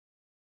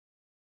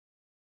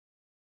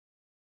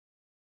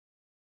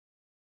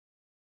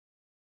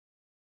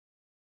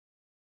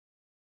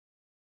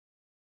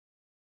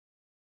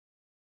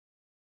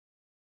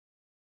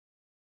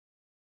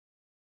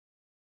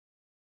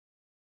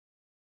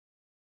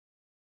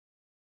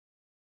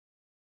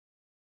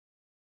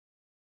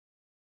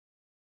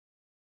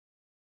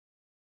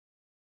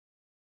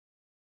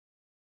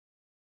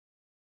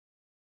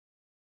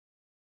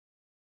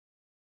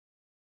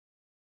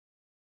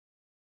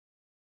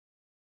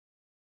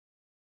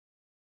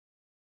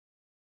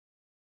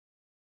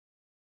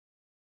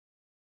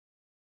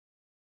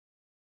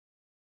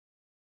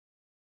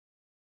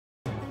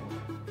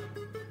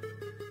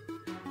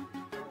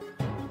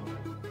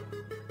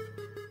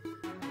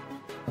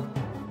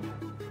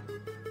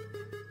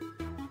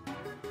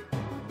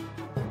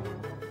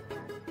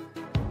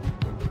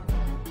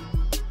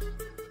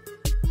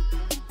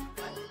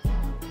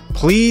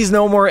Please,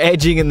 no more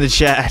edging in the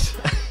chat.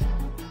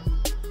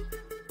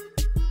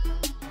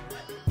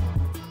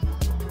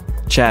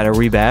 Chat, are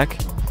we back?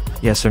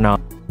 Yes or no?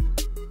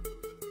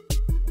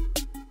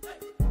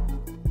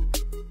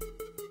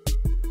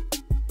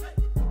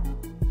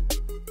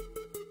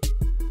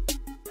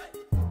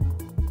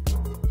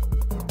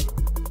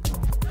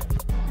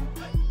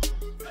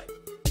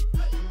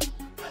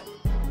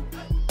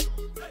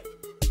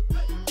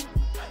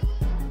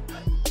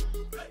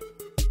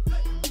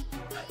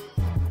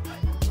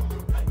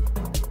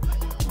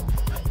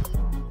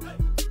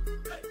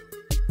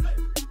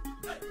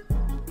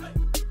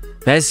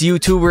 Best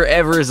YouTuber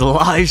ever is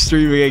live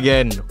streaming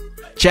again.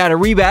 Chat, are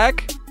we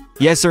back?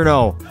 Yes or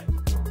no?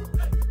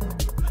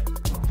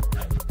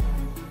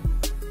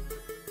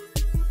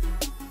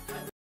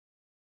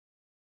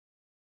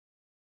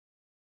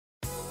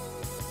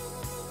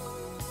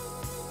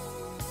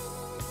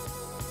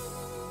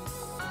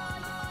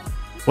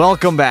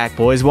 Welcome back,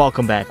 boys.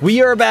 Welcome back.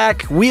 We are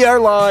back. We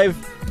are live.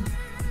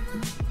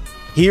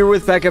 Here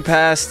with Becca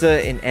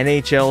Pasta in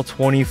NHL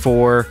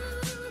 24.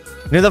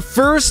 Now, the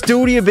first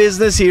duty of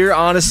business here,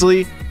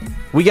 honestly,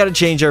 we got to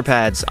change our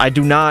pads.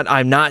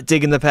 I'm not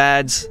digging the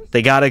pads.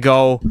 They got to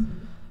go.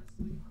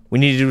 We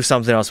need to do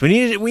something else. We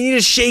need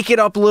to shake it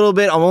up a little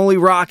bit. I'm only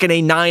rocking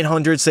a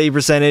 900 save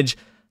percentage.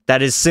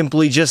 That is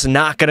simply just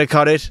not going to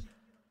cut it.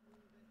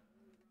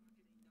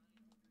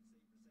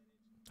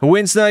 Who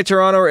wins tonight,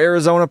 Toronto or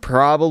Arizona?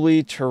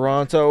 Probably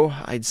Toronto,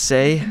 I'd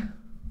say.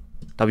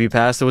 W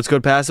Pasta. What's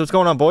good, Pasta? What's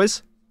going on,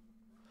 boys?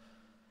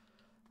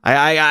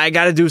 I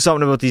got to do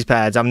something about these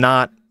pads. I'm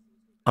not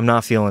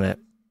feeling it.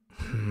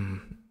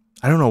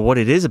 I don't know what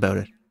it is about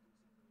it.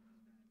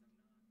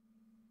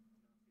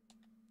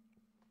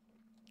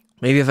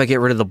 Maybe if I get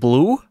rid of the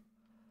blue?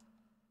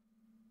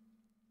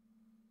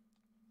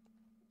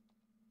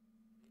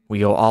 We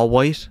go all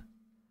white?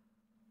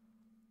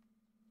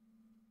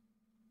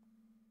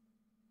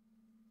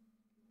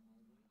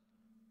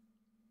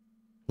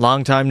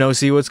 Long time no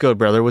see. What's good,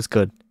 brother? What's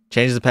good?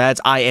 Change the pads?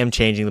 I am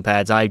changing the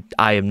pads. I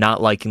am not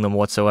liking them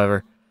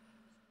whatsoever.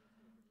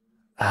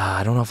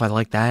 I don't know if I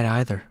like that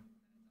either.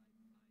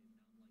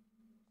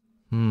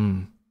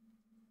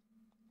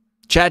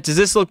 Chat, does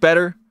this look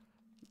better?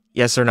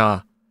 Yes or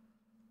nah?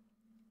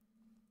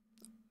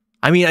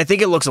 I mean, I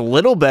think it looks a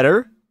little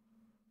better.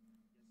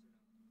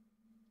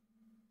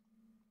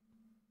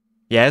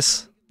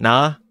 Yes?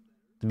 Nah?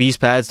 The Beast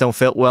pads don't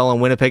fit well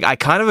in Winnipeg. I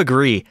kind of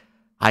agree.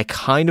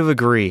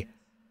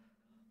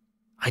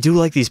 I do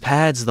like these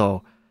pads,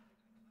 though.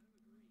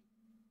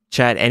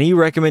 Chat, any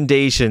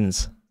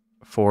recommendations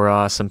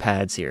for some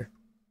pads here?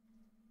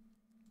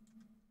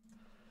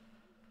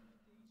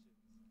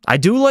 I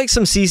do like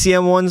some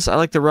CCM ones. I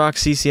like to rock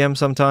CCM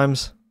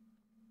sometimes.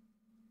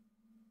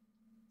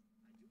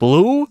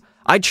 Blue?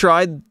 I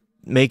tried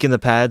making the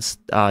pads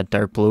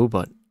dark blue,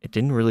 but it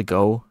didn't really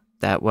go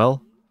that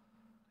well.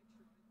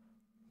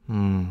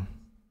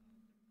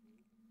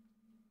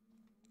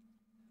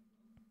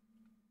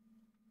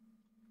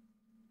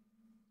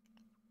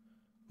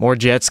 More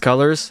Jets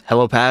colors.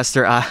 Hello,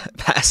 Pastor.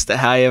 Pasta,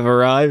 I have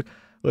arrived.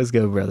 Let's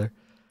go, brother.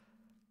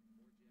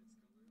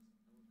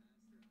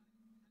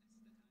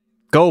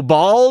 Go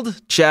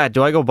bald? Chat,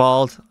 do I go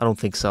bald? I don't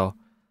think so.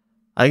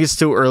 I think it's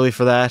too early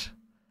for that.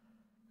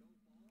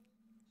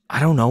 I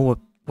don't know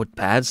what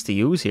pads to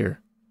use here.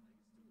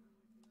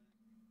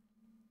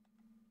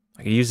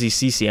 I could use these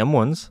CCM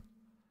ones.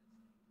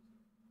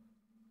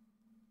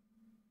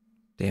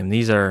 Damn,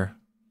 these are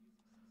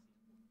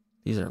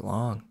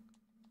long.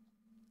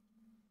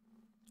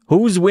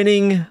 Who's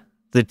winning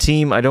the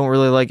team? I don't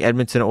really like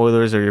Edmonton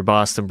Oilers or your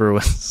Boston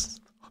Bruins.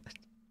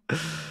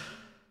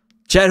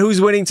 Chat,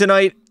 who's winning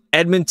tonight?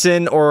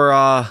 Edmonton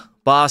or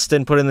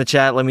Boston? Put in the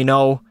chat. Let me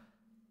know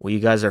what you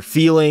guys are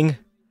feeling.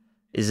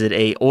 Is it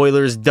a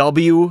Oilers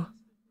W?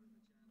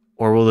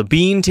 Or will the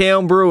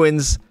Beantown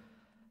Bruins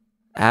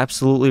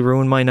absolutely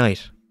ruin my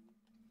night?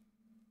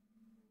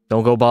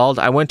 Don't go bald.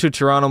 I went to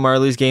Toronto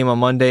Marlies game on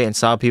Monday and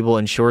saw people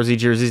in Shoresy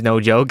jerseys. No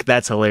joke.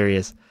 That's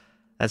hilarious.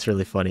 That's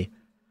really funny.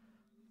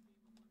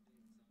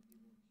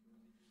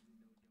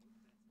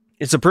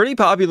 It's a pretty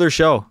popular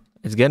show.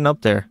 It's getting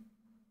up there.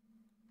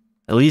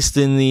 At least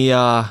in the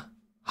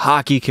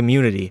hockey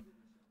community.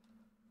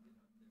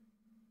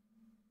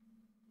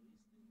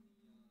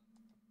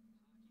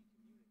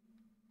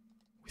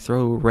 We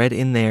throw red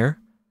in there.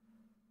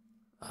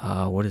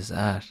 What is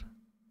that?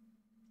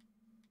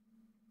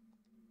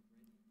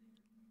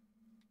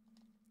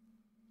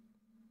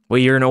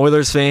 Wait, you're an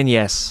Oilers fan?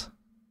 Yes.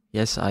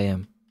 Yes, I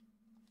am.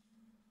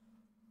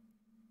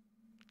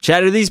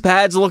 Chat, are these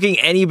pads looking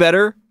any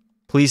better?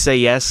 Please say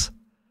yes.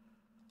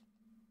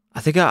 I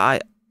think I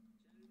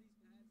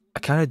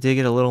kind of dig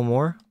it a little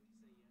more.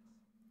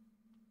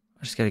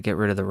 I just got to get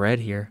rid of the red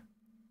here.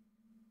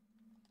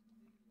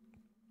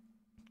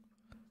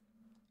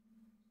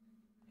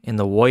 And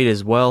the white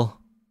as well.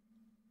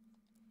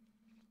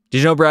 Did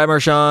you know Brad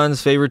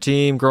Marchand's favorite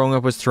team growing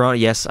up was Toronto?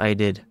 Yes, I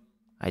did.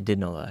 I did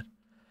know that.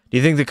 Do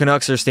you think the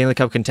Canucks are Stanley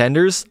Cup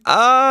contenders?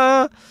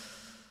 They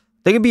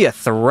could be a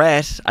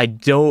threat. I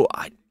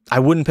I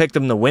wouldn't pick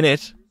them to win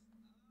it,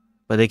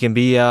 but they can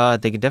be.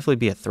 They can definitely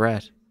be a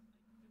threat.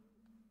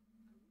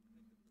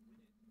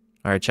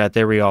 All right, chat.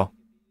 There we go.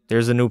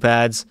 There's the new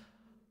pads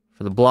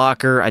for the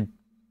blocker.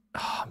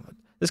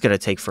 This is gonna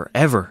take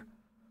forever.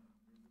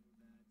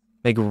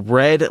 Make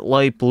red,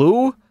 light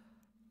blue.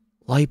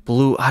 Light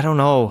blue. I don't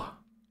know.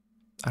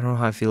 I don't know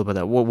how I feel about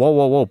that. Whoa, whoa,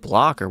 whoa, whoa.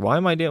 Blocker. Why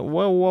am I doing?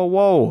 Whoa, whoa,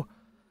 whoa.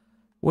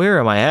 Where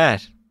am I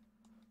at?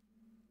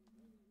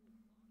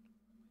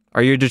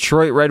 Are your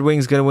Detroit Red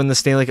Wings going to win the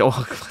Stanley Cup? Oh,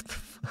 what the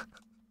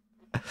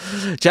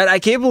fuck? Chad, I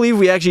can't believe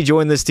we actually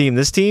joined this team.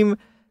 This team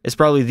is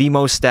probably the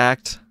most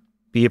stacked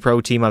Be A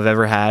Pro team I've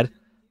ever had.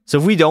 So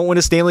if we don't win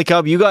a Stanley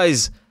Cup, you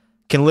guys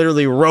can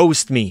literally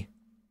roast me.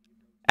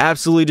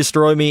 Absolutely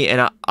destroy me,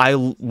 and I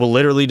will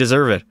literally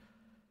deserve it.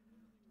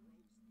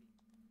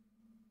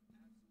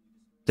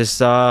 This,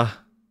 there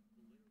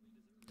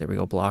we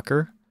go,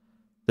 blocker.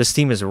 This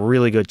team is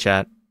really good,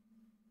 chat.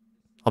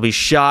 I'll be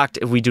shocked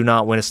if we do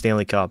not win a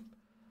Stanley Cup.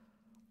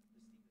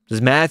 Does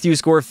Matthew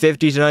score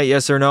 50 tonight,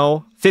 yes or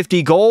no?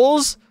 50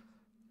 goals?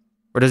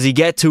 Or does he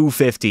get to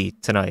 50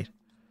 tonight?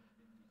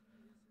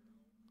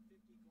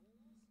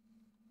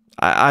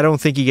 I don't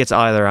think he gets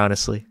either,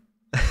 honestly.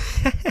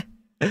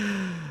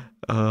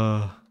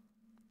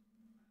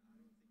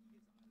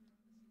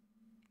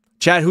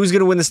 Chat, who's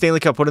gonna win the Stanley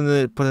Cup? Put in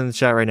the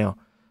chat right now.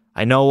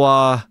 I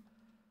know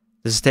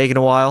this is taking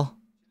a while,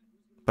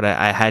 but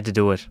I had to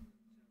do it.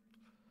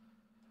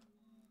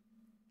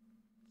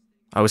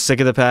 I was sick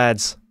of the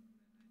pads.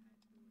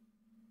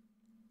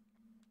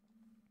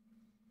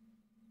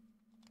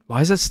 Why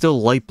is that still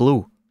light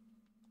blue?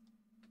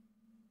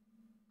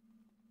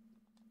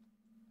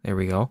 There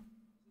we go.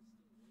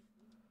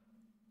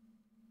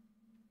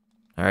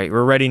 All right,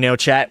 we're ready now,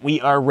 chat. We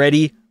are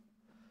ready.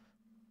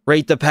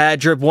 Rate the pad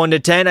drip 1 to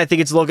 10. I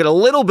think it's looking a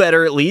little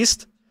better, at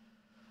least.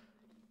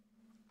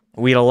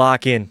 We gotta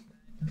lock in.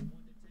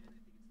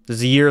 This is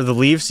the year of the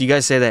Leafs. You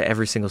guys say that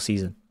every single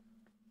season.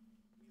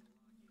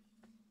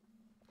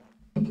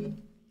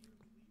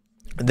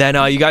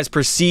 Then you guys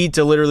proceed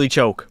to literally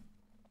choke.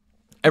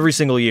 Every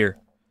single year.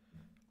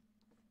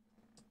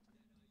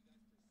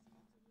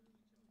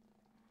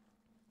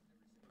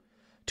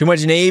 Too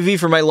much Navy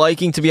for my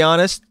liking, to be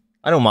honest.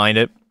 I don't mind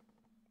it.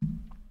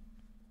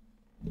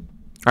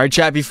 All right,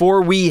 chat,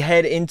 before we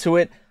head into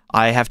it,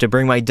 I have to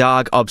bring my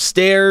dog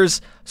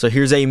upstairs. So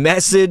here's a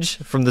message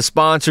from the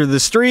sponsor of the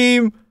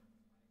stream.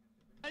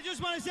 I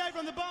just want to say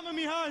from the bottom of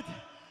my heart,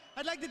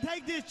 I'd like to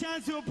take this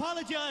chance to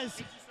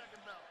apologize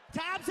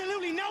to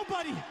absolutely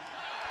nobody.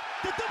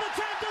 The double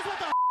champ does what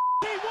the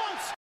he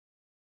wants.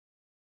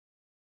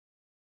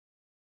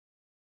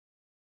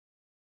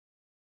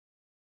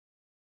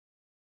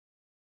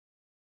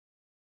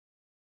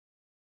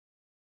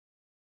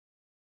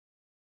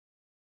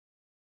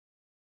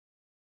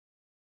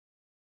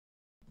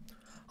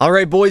 All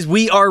right, boys,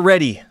 we are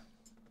ready.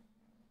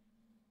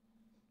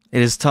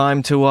 It is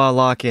time to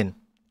lock in.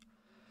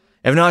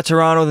 If not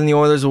Toronto, then the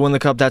Oilers will win the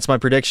Cup. That's my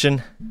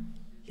prediction.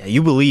 Yeah,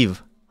 you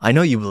believe. I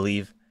know you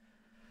believe.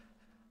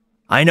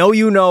 I know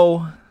you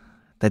know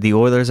that the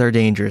Oilers are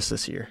dangerous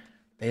this year.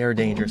 They are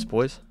dangerous,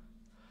 boys.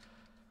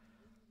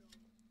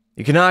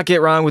 You cannot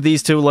get wrong with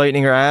these two,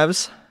 Lightning or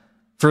Avs.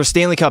 For a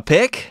Stanley Cup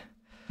pick,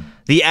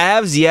 the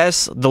Avs,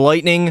 yes. The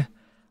Lightning,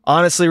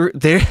 honestly,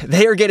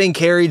 they are getting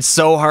carried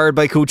so hard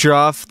by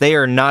Kucherov. They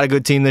are not a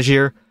good team this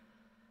year.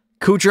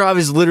 Kucherov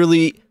is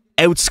literally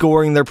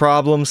outscoring their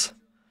problems.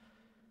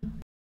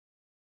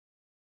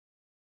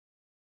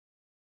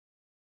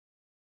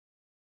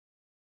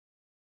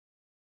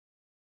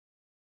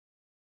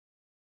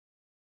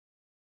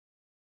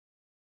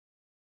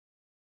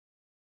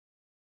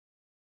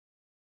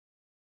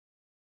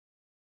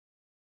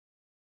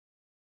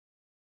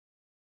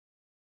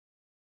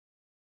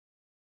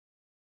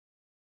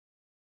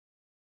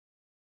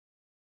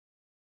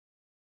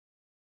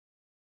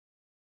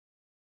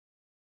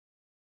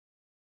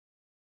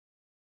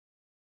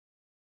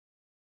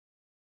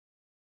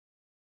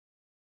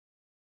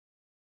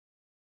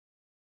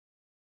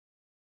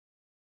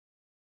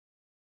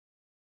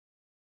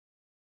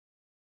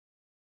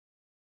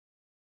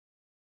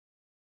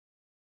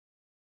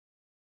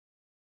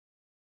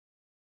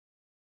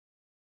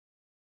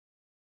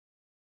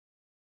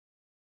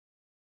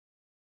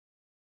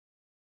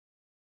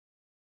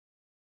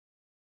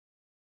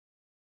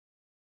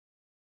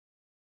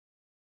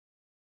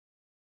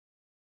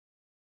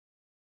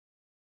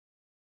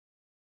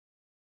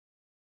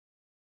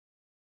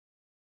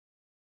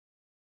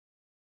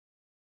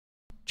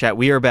 Chat,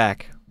 we are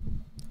back.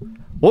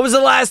 What was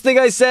the last thing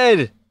I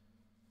said?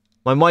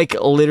 My mic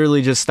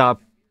literally just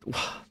stopped.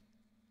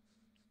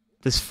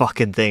 This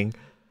fucking thing.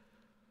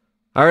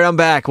 Alright, I'm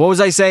back. What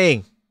was I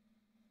saying?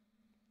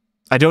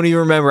 I don't even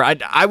remember.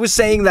 I was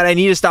saying that I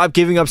need to stop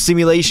giving up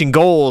simulation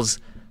goals,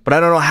 but I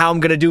don't know how I'm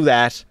going to do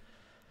that.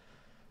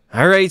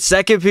 Alright,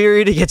 second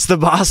period against the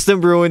Boston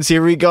Bruins.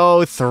 Here we go.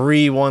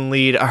 3-1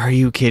 lead. Are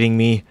you kidding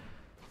me?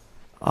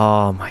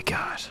 Oh my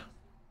god.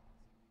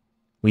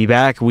 We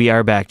back. We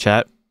are back,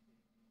 chat.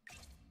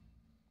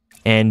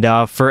 And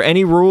for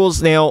any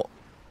rules, now,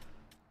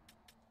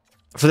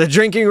 For the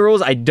drinking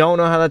rules, I don't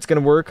know how that's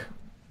going to work,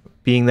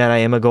 being that I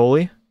am a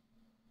goalie.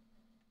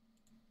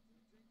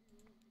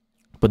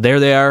 But there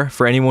they are,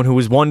 for anyone who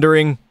was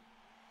wondering.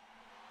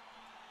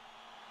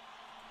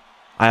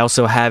 I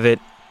also have it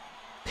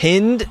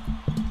pinned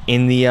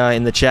in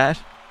the chat.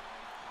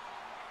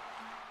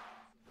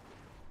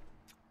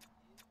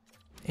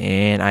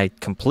 And I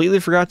completely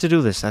forgot to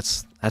do this.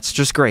 That's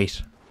just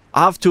great.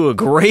 Off to a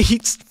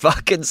great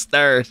fucking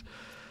start.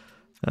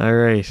 All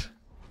right.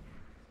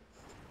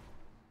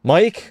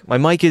 Mike, my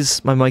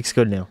mic's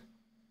good now.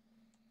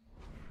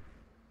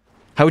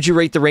 How would you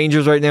rate the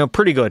Rangers right now?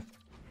 Pretty good.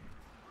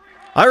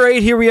 All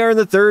right, here we are in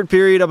the third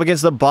period up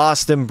against the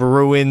Boston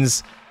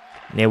Bruins.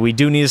 Now, we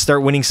do need to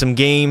start winning some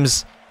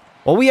games.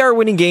 Well, we are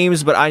winning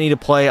games, but I need to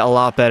play a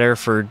lot better.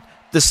 For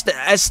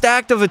as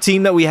stacked of a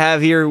team that we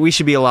have here, we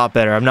should be a lot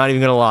better. I'm not even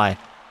going to lie.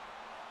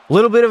 A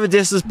little bit of a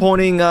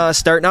disappointing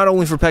start, not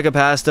only for Pekka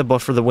Pasta, but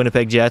for the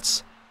Winnipeg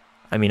Jets.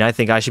 I mean, I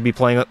think I should be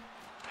playing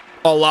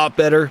a lot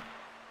better.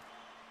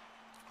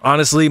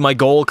 Honestly, my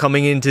goal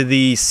coming into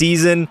the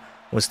season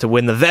was to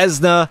win the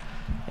VEZINA,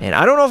 and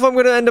I don't know if I'm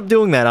going to end up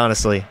doing that,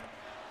 honestly.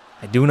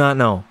 I do not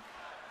know.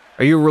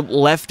 Are you a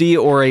lefty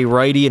or a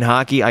righty in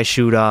hockey? I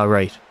shoot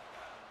right.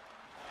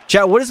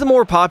 Chat, what is the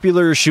more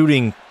popular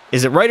shooting?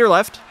 Is it right or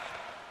left?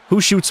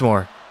 Who shoots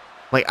more?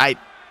 Like, I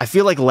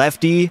feel like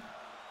lefty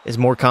is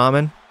more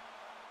common,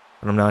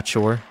 but I'm not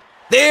sure.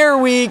 There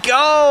we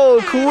go!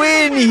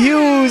 Quinn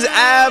Hughes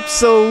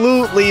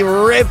absolutely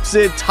rips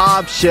it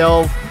top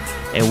shelf.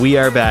 And we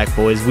are back,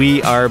 boys.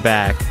 We are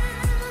back.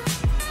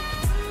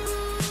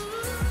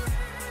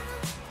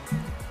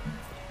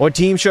 What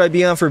team should I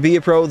be on for Be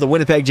A Pro? The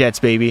Winnipeg Jets,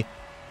 baby.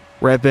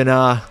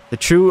 Repping the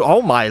true...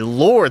 Oh, my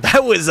lord.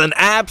 That was an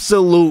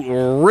absolute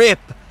rip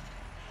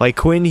by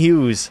Quinn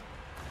Hughes.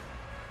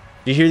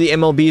 Did you hear the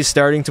MLB is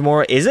starting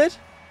tomorrow? Is it?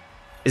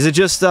 Is it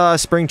just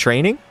spring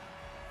training?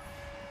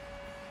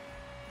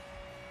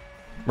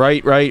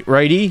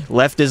 Righty.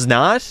 Left is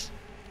not.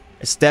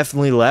 It's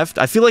definitely left.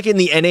 I feel like in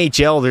the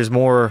NHL, there's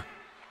more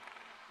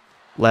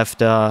left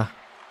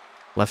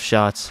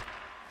shots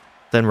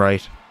than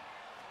right.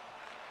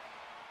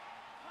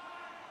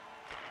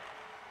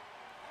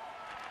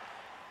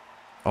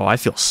 Oh, I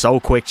feel so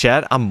quick,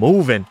 chat. I'm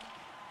moving.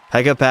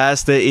 Pekka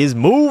Pasta is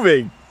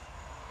moving.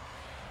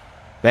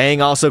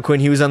 Bang, also Quinn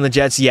Hughes on the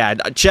Jets. Yeah,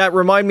 chat,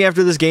 remind me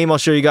after this game. I'll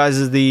show you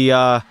guys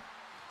the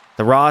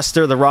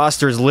roster. The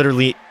roster is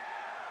literally...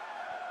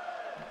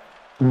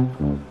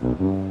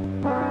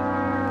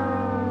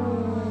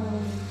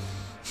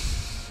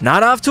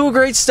 Not off to a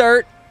great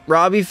start.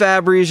 Robbie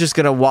Fabry is just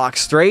going to walk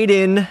straight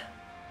in.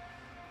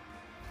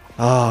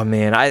 Oh,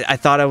 man. I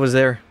thought I was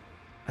there.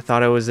 I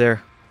thought I was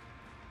there.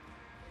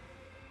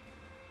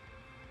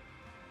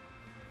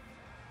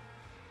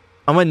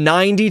 I'm a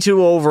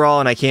 92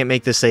 overall, and I can't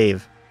make the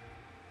save.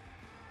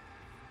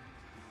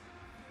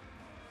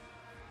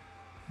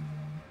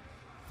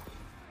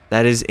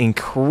 That is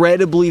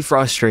incredibly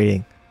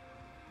frustrating.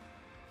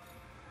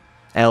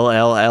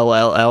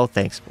 LLLLL.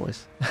 Thanks,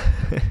 boys.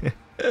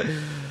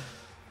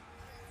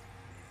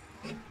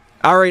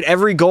 All right,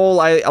 every goal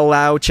I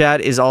allow,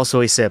 chat, is also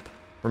a sip.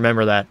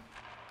 Remember that.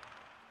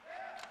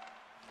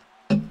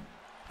 And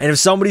if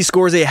somebody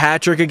scores a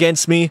hat trick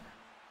against me,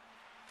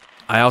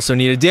 I also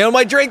need to down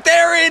my drink.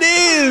 There it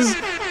is!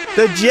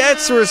 The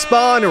Jets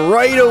respond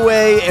right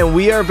away, and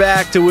we are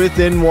back to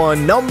within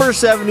one. Number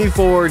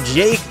 74,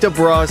 Jake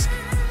DeBrusk.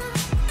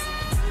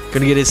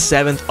 Gonna get his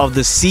 7th of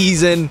the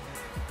season.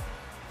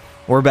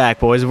 We're back,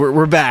 boys.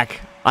 We're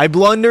back. I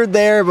blundered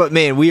there, but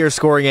man, we are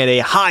scoring at a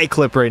high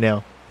clip right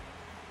now.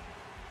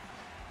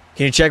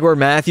 Can you check where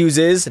Matthews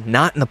is?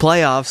 Not in the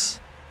playoffs.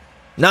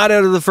 Not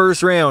out of the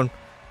first round.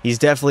 He's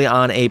definitely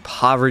on a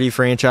poverty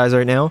franchise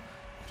right now.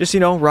 Just, you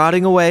know,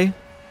 rotting away.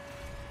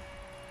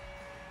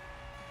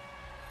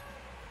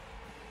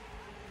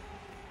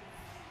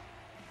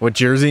 What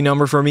jersey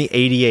number for me?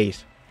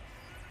 88.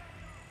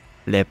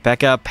 Le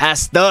Pekka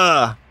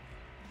Pasta.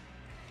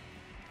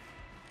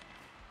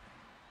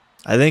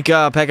 I think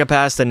Pekka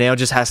Pasta now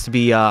just has to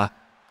be,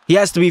 he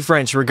has to be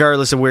French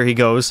regardless of where he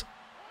goes.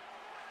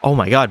 Oh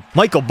my god,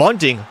 Michael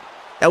Bunting.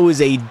 That was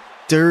a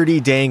dirty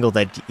dangle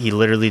that he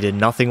literally did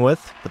nothing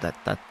with, but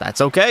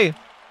that's okay.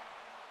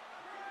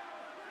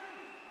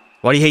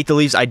 Why do you hate the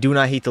Leafs? I do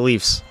not hate the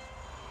Leafs.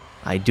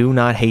 I do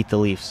not hate the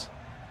Leafs.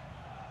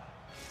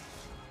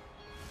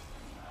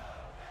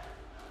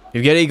 If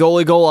you get a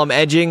goalie goal, I'm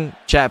edging.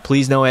 Chat,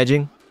 please no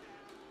edging.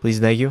 Please,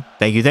 thank you.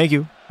 Thank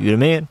you. You're the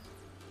man.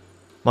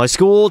 My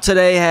school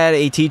today had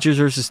a teachers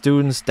versus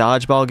students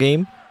dodgeball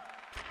game.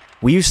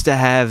 We used to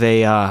have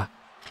a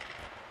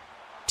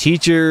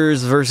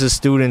teachers versus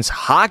students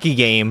hockey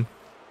game.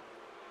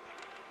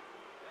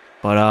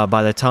 But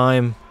by the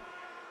time...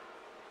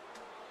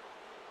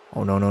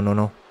 Oh,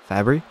 no.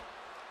 Fabry?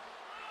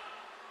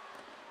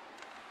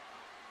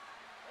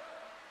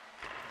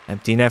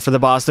 Empty net for the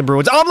Boston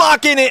Bruins. I'm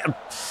locking it!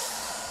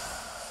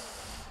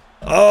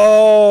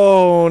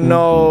 Oh,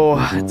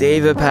 no.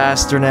 David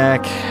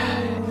Pasternak.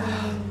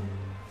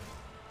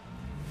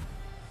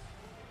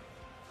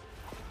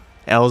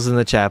 L's in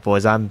the chat,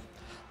 boys. I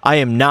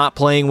am not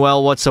playing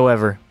well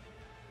whatsoever.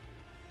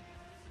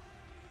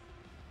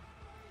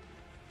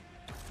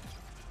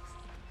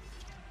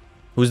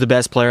 Who's the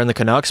best player in the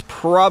Canucks?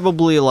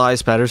 Probably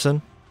Elias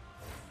Pettersson.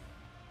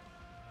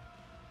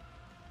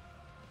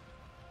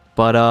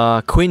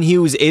 But Quinn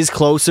Hughes is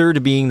closer to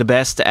being the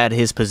best at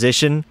his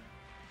position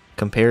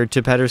compared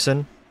to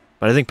Pettersson.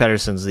 But I think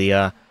Pettersson's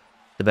the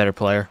better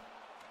player.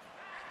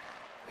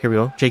 Here we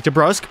go. Jake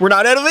DeBrusk. We're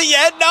not out of it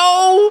yet.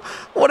 No!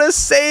 What a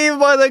save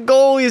by the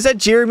goalie. Is that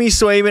Jeremy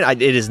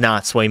Swayman? It is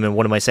not Swayman.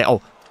 What am I saying?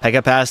 Oh,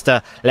 Pekka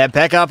Pasta. Le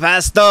Pekka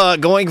Pasta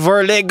going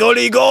for le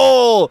goalie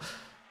goal.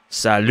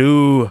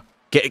 Salut.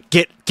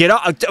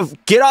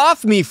 Get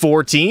off me,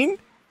 14.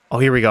 Oh,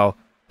 here we go.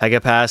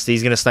 Pekka Pasta.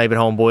 He's going to snipe it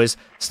home, boys.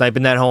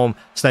 Sniping that home.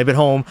 Snipe it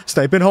home.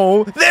 Snipe it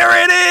home.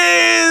 There it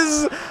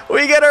is!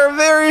 We get our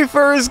very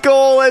first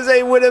goal as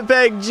a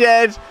Winnipeg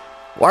Jet.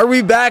 Are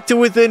we back to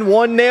within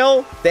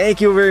 1-0?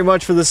 Thank you very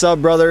much for the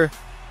sub, brother.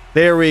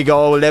 There we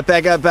go. Le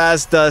Pekka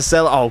Pasta.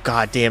 Oh,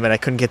 god damn it. I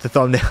couldn't get the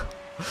thumbnail.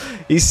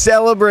 He's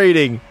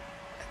celebrating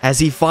as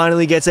he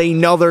finally gets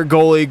another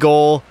goalie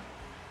goal.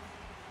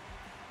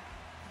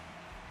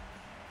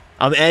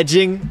 I'm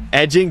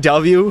edging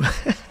W.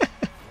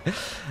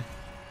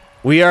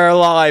 We are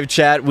alive,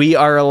 chat. We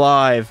are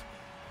alive.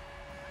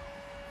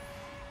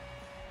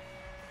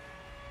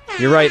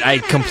 You're right. I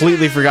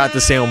completely forgot the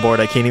soundboard.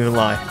 I can't even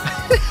lie.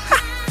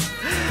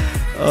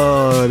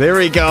 Oh, there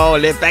we go.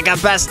 Le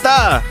Pekka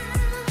Pasta.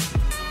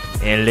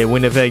 And the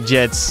Winnipeg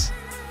Jets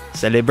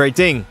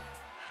celebrating.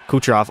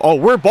 Kucherov. Oh,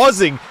 we're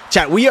buzzing.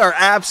 Chat, we are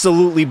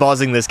absolutely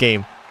buzzing this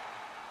game.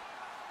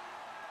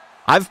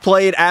 I've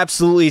played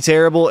absolutely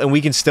terrible, and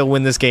we can still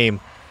win this game.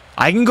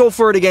 I can go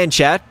for it again,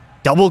 chat.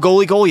 Double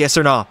goalie goal, yes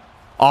or no?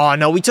 Oh,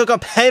 no, we took a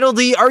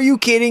penalty. Are you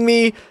kidding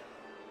me?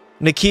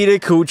 Nikita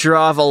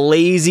Kucherov, a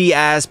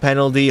lazy-ass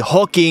penalty.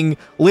 Hooking,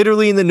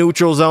 literally in the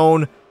neutral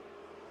zone.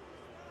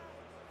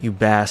 You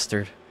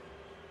bastard.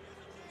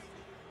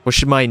 What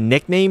should my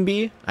nickname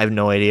be? I have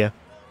no idea.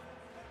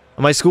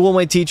 At my school,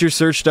 my teacher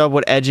searched up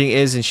what edging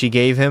is, and she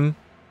gave him...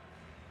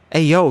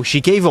 Hey, yo, she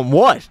gave him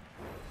what?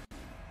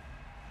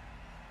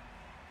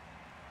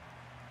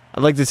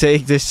 I'd like to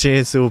take this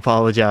chance to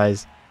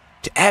apologize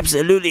to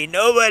absolutely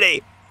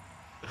nobody.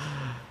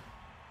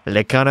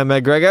 Le Conor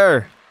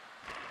McGregor.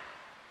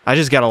 I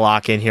just gotta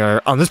lock in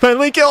here on this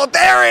penalty kill.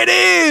 There it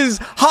is!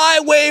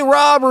 Highway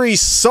robbery.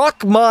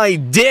 Suck my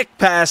dick,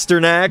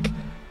 Pasternak.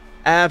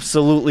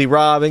 Absolutely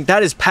robbing.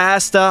 That is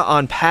pasta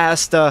on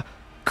pasta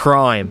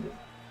crime.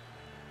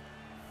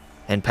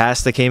 And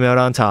Pasta came out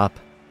on top.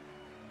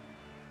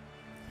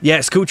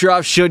 Yes,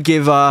 Kucherov should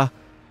give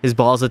his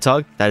balls a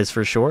tug. That is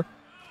for sure.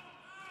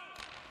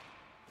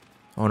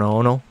 Oh no,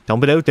 oh no.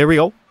 Dump it out. There we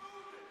go.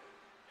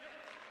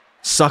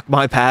 Suck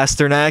my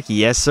Pasternak.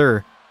 Yes,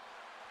 sir.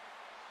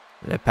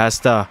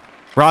 Pasta.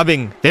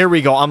 Robbing. There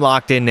we go. I'm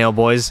locked in now,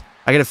 boys.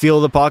 I gotta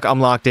feel the puck. I'm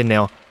locked in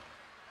now.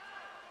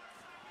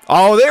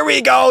 Oh, there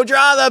we go.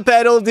 Draw the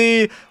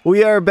penalty.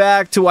 We are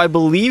back to, I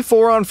believe,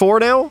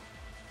 4-on-4 now.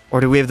 Or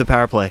do we have the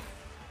power play?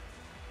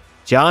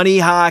 Johnny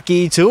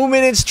Hockey. 2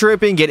 minutes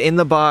tripping. Get in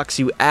the box,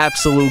 you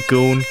absolute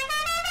goon.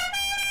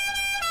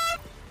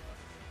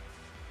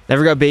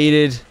 Never got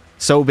baited.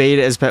 So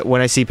baited as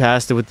when I see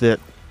Pasta with the...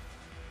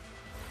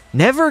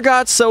 Never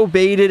got so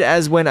baited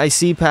as when I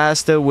see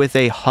Pasta with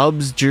a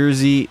Hubs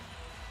jersey.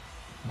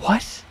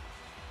 What?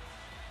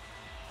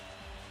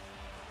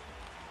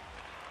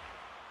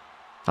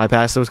 Hi,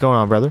 Pasta. What's going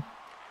on, brother?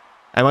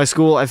 At my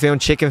school, I found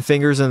chicken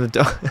fingers in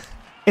the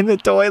in the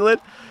toilet.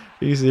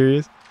 Are you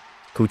serious?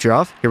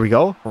 Kucherov. Here we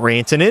go.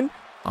 Rantanen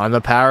on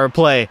the power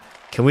play.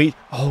 Can we...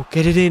 Oh,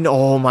 get it in.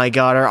 Oh, my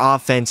God. Our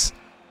offense.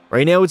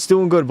 Right now, it's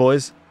doing good,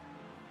 boys.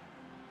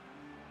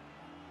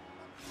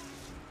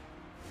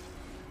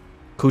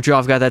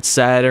 Kucherov got that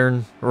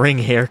Saturn ring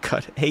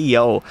haircut. Hey,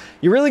 yo.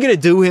 You really going to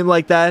do him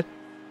like that?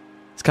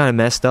 It's kind of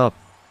messed up.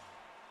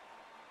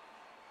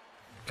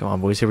 Come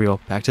on, boys. Here we go.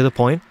 Back to the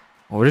point.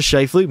 Over to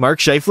Scheifele. Mark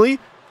Scheifele.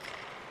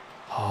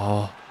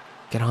 Oh,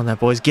 get on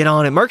that, boys. Get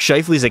on it. Mark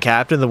Scheifele's the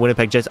captain of the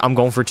Winnipeg Jets. I'm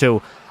going for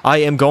 2. I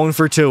am going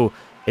for 2.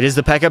 It is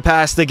the Pekka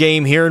Pasta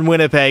game here in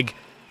Winnipeg.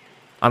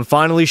 I'm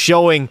finally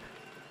showing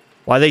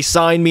why they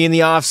signed me in the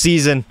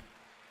offseason.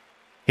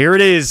 Here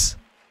it is.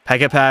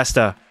 Pekka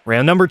Pasta.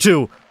 Round number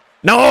 2.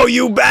 No,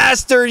 you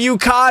bastard! You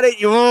caught it!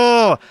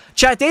 Oh.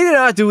 Chat, they did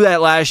not do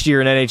that last year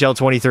in NHL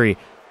 23.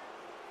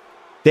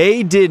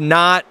 They did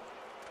not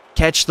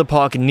catch the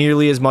puck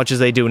nearly as much as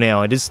they do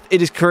now. It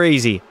is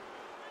crazy.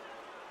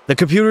 The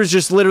computers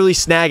just literally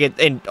snag it.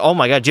 And, oh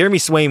my God, Jeremy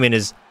Swayman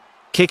is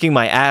kicking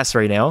my ass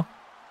right now.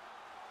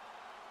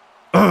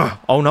 Ugh.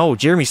 Oh no,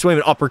 Jeremy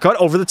Swayman uppercut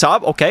over the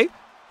top. Okay.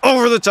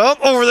 Over the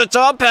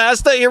top,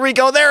 Pasta. Here we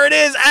go. There it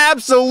is.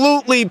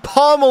 Absolutely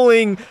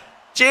pummeling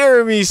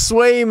Jeremy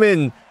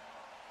Swayman.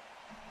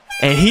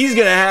 And he's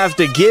going to have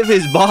to give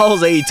his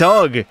balls a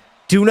tug.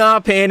 Do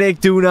not panic.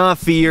 Do not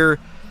fear.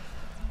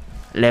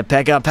 Le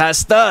Pekka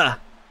Pasta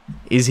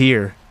is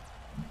here.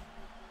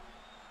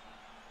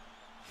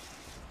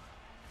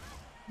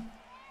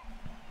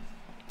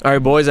 All right,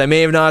 boys. I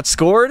may have not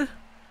scored,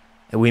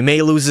 And we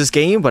may lose this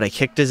game, but I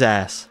kicked his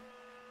ass.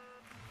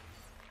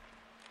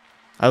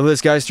 I love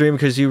this guy stream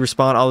because you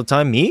respond all the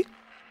time. Me?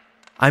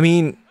 I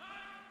mean,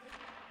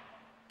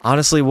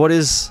 honestly, what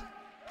is...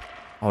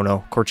 Oh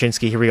no,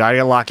 Korchinski, here we go. I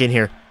gotta lock in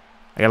here.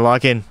 I gotta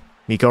lock in.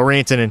 Mikko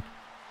Rantanen.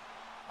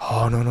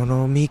 Oh,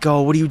 no,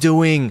 Mikko, what are you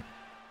doing?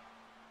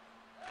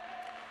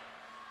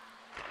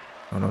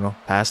 No.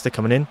 Pasta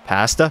coming in.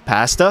 Pasta.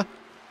 Pasta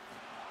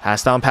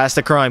on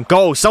Pasta crime.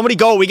 Go, somebody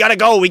go. We gotta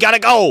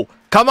go.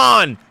 Come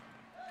on.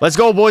 Let's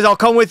go, boys. I'll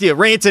come with you.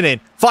 Rantanen.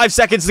 5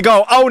 seconds to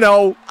go. Oh,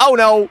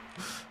 no.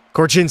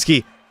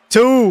 Korchinski.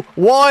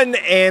 2-1.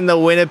 And the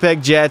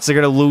Winnipeg Jets are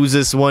going to lose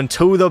this one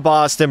to the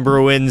Boston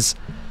Bruins.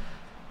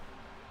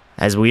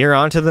 As we are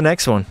on to the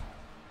next one.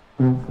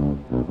 I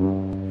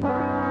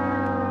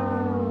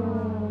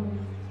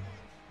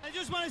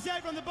just want to say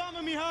from the bottom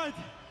of my heart,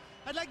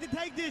 I'd like to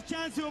take this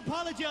chance to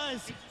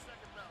apologize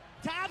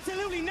to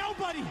absolutely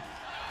nobody.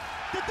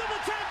 The double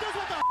champ does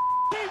what the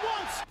he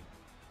wants.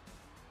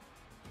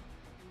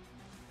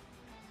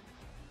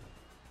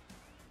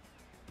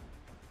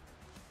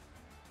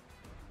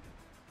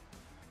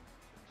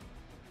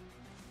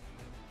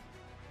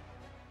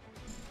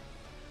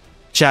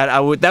 Chad,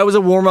 that was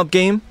a warm-up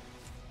game.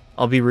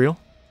 I'll be real.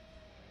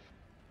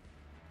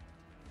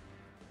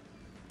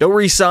 Don't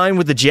re-sign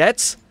with the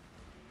Jets?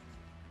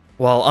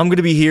 Well, I'm going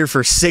to be here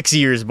for 6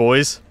 years,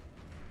 boys.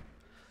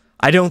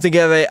 I don't think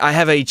I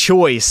have a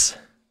choice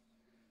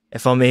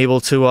if I'm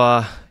able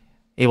to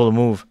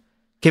move.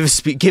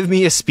 Give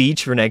me a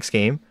speech for next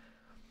game.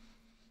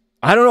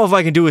 I don't know if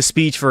I can do a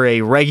speech for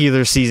a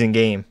regular season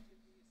game.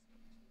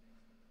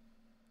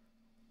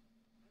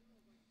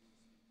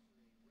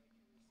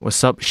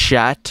 What's up,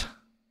 chat?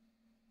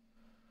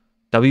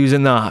 W's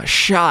in the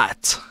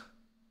shot.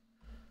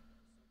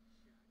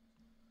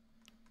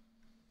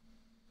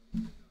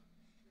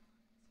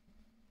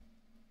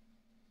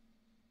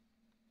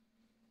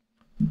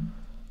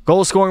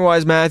 Goal scoring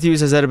wise,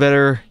 Matthews has had a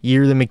better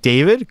year than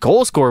McDavid.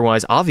 Goal scoring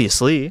wise,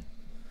 obviously.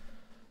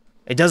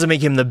 It doesn't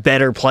make him the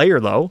better player,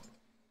 though.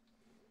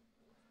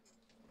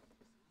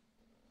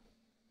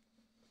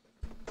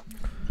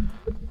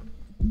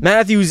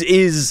 Matthews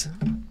is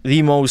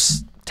the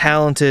most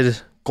talented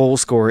goal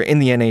scorer in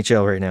the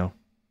NHL right now.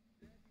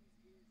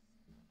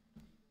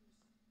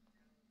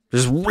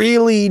 There's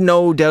really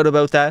no doubt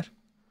about that.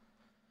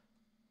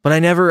 But I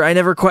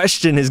never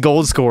question his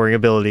goal scoring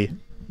ability.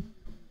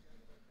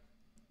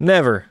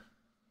 Never.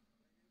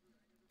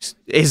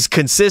 His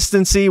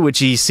consistency, which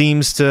he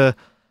seems to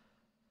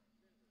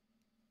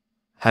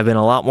have been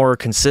a lot more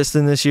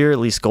consistent this year, at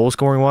least goal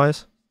scoring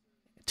wise.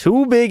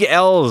 2 big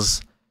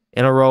L's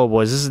in a row,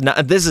 boys.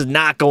 This is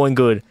not going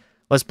good.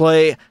 Let's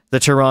play the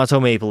Toronto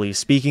Maple Leafs.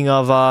 Speaking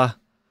of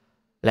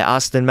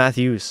Austin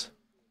Matthews.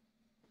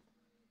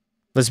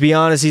 Let's be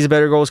honest, he's a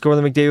better goal scorer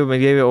than McDavid.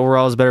 McDavid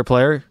overall is a better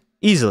player.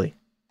 Easily.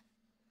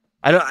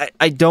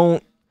 I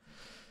don't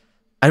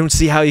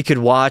see how you could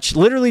watch.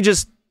 Literally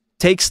just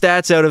take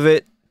stats out of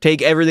it.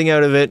 Take everything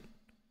out of it.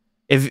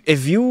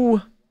 If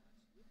you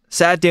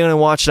sat down and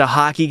watched a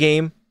hockey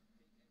game,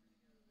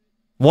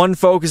 one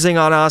focusing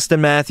on Austin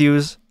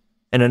Matthews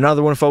and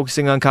another one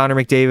focusing on Connor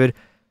McDavid,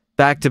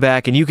 back to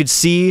back, and you could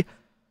see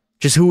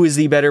just who is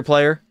the better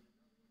player,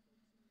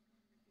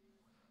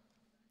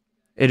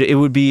 it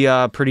would be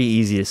pretty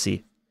easy to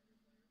see.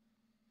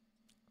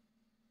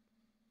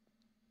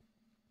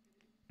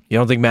 You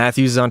don't think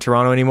Matthews is on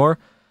Toronto anymore?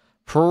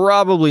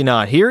 Probably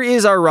not. Here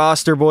is our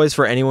roster, boys,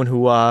 for anyone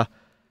who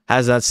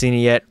has not seen it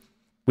yet.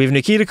 We have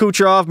Nikita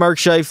Kucherov, Mark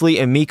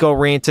Scheifele, and Mikko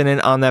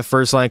Rantanen on that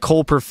first line.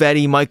 Cole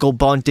Perfetti, Michael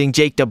Bunting,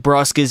 Jake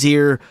DeBrusk is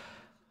here.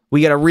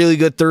 We got a really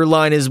good third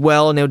line as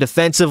well. Now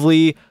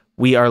defensively,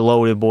 we are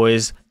loaded,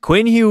 boys.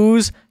 Quinn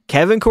Hughes,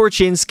 Kevin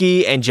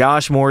Korchinski, and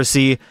Josh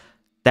Morrissey.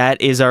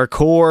 That is our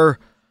core.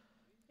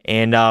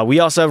 And we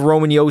also have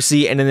Roman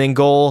Josi, and then in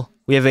goal,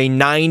 we have a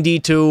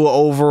 92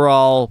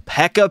 overall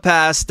Pekka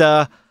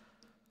Pasta,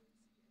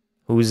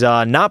 who's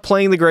not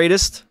playing the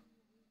greatest.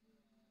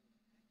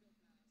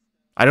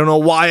 I don't know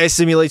why I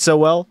simulate so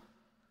well.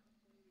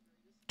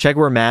 Check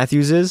where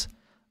Matthews is.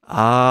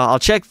 I'll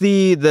check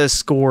the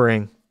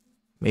scoring.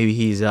 Maybe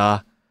he's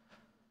up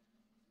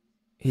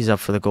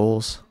for the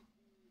goals.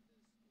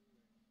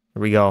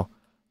 Here we go.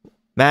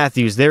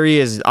 Matthews, there he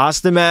is.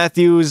 Austin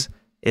Matthews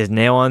is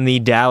now on the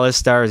Dallas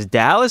Stars.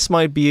 Dallas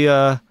might be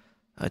a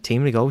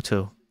team to go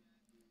to.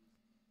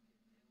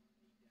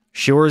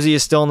 Shorzy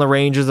is still in the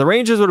Rangers. The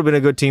Rangers would have been a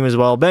good team as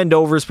well. Ben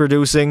Dover's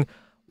producing.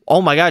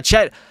 Oh my God,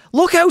 Chet.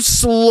 Look how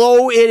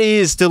slow it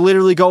is to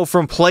literally go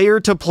from player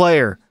to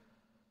player.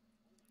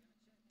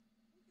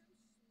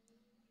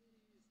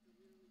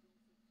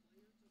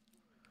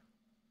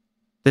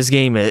 This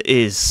game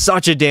is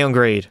such a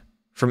downgrade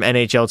from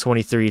NHL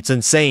 23. It's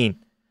insane.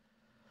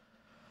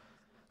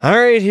 All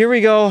right, here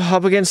we go.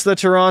 Up against the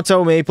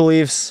Toronto Maple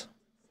Leafs.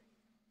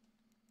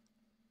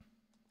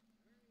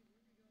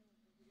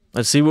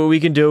 Let's see what we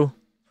can do.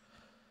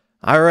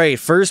 All right,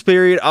 first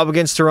period up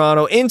against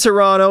Toronto. In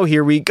Toronto,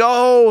 here we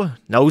go.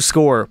 No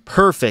score.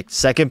 Perfect.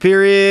 Second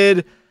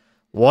period.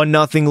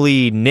 1-0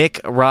 lead. Nick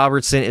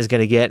Robertson is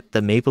going to get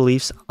the Maple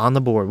Leafs on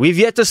the board. We've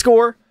yet to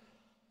score,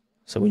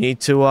 so we need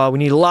to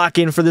lock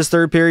in for this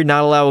third period,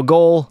 not allow a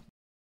goal.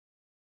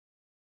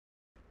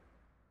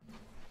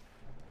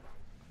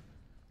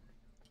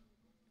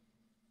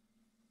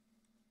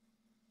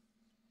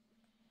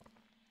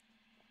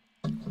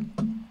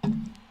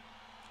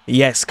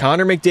 Yes,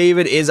 Connor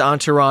McDavid is on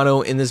Toronto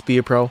in this Be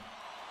A Pro.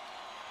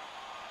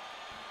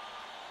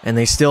 And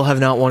they still have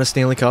not won a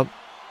Stanley Cup.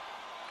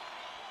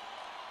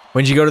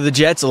 When did you go to the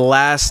Jets?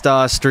 Last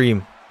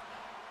stream.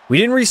 We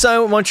didn't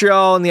re-sign with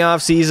Montreal in the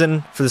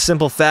offseason for the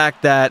simple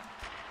fact that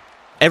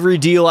every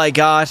deal I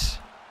got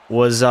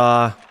was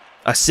a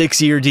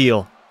 6-year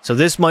deal. So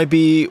this might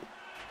be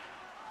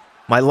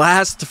my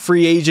last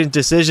free agent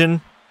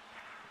decision,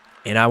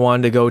 and I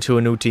wanted to go to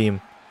a new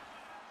team.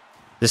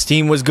 This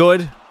team was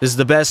good. This is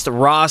the best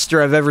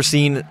roster I've ever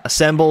seen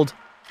assembled.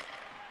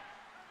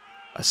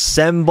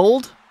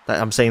 Assembled?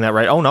 I'm saying that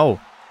right. Oh no,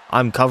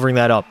 I'm covering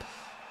that up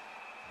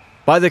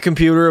by the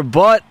computer.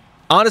 But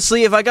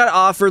honestly, if I got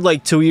offered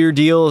like 2-year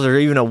deals or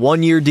even a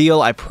 1-year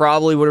deal, I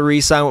probably would have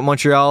re-signed with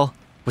Montreal.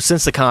 But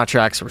since the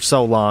contracts were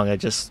so long,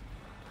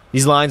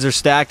 these lines are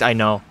stacked. I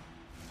know.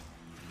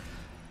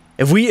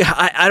 I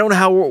don't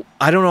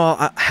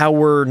know how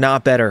we're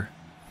not better.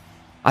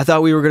 I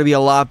thought we were going to be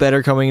a lot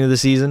better coming into the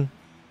season.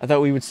 I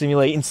thought we would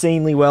simulate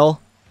insanely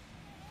well.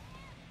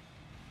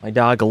 My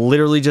dog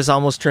literally just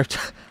almost tripped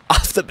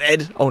off the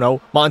bed. Oh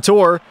no.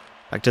 Montour.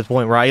 Back to the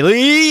point.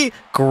 Riley.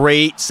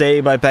 Great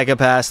save by Pekka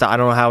Pasta. I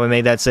don't know how I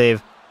made that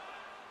save.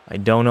 I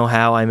don't know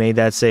how I made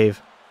that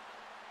save.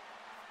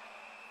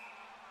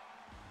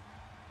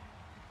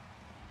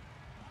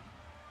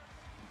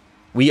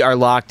 We are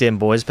locked in,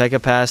 boys.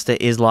 Pekka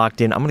Pasta is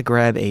locked in. I'm going to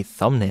grab a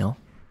thumbnail.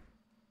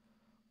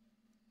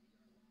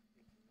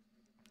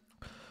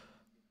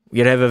 We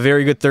got to have a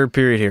very good third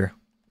period here.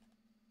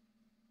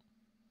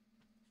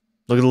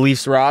 Look at the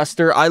Leafs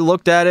roster. I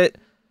looked at it.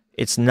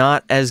 It's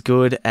not as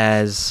good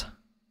as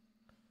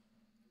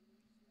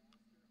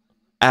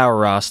our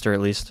roster, at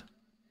least.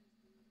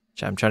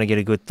 I'm trying to get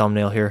a good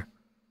thumbnail here.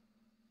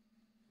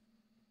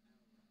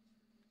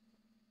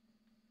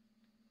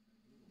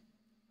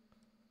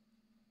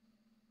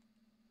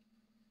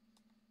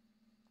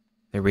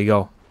 There we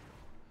go.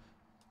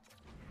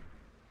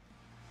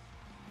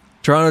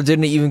 Toronto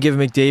didn't even give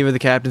McDavid the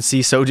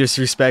captaincy. So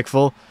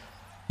disrespectful.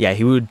 Yeah,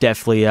 he would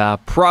definitely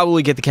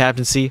probably get the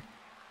captaincy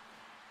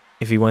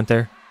if he went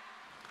there.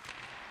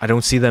 I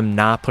don't see them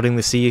not putting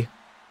the C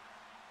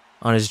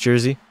on his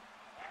jersey.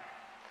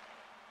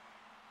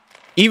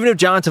 Even if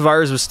John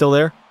Tavares was still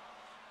there.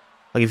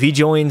 Like if he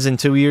joins in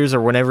 2 years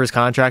or whenever his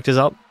contract is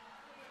up.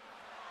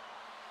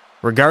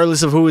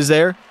 Regardless of who is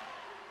there,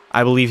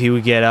 I believe he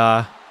would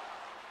get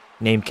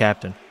named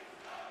captain.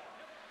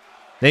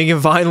 They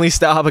can finally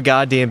stop a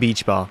goddamn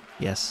beach ball.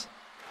 Yes.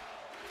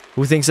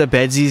 Who thinks that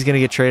Bedsy is going to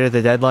get traded at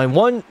the deadline?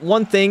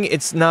 One thing,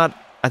 it's not...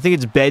 I think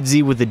it's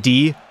Bedsy with a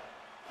D.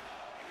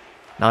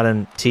 Not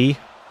a T.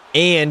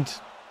 And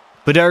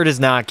Bedard is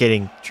not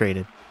getting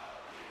traded.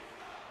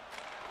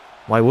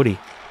 Why would he?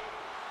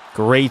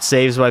 Great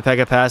saves by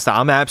Pekka Pasta.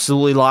 I'm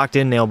absolutely locked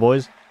in now,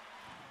 boys.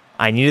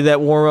 I needed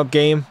that warm-up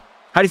game.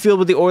 How do you feel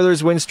about the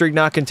Oilers win streak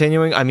not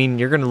continuing? I mean,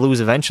 you're going to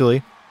lose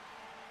eventually.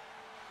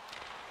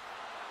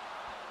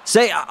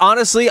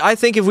 Honestly, I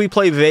think if we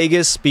play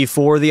Vegas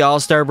before the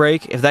All-Star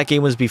break, if that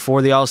game was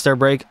before the All-Star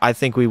break, I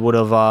think we would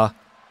have,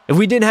 if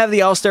we didn't have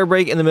the All-Star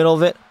break in the middle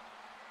of it,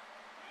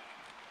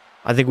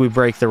 I think we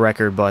break the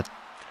record, but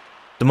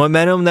the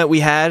momentum that we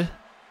had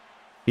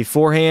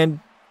beforehand,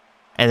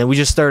 and then we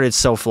just started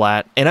so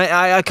flat, and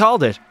I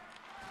called it.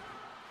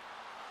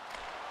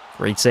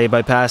 Great save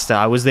by Pasta.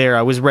 I was there.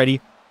 I was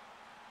ready.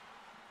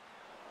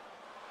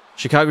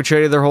 Chicago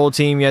traded their whole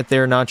team, yet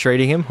they're not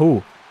trading him.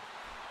 Who?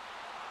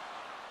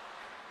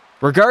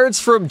 Regards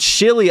from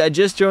Chile. I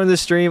just joined the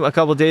stream a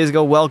couple days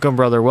ago. Welcome,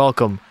 brother.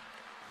 Welcome.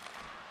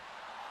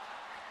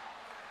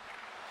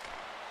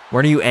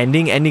 When are you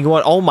ending? Ending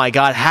what? Oh my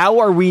god. How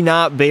are we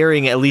not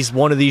burying at least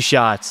one of these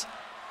shots?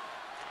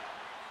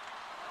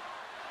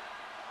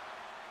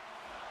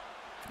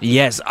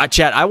 Yes,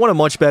 chat. I want a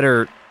much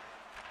better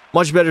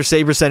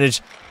save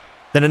percentage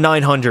than a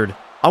 900.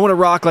 I want to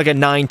rock like a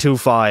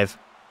 925.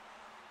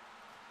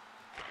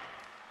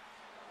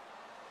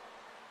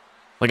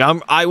 Like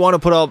I want to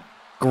put up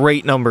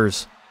great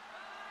numbers.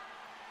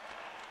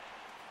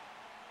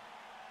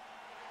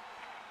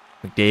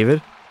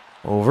 McDavid.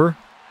 Over.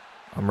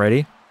 I'm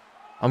ready.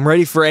 I'm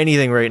ready for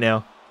anything right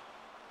now.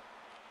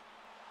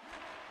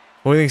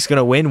 Who do you think's going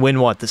to win? Win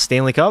what? The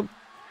Stanley Cup?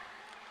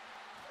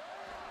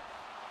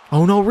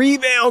 Oh no,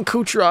 rebound!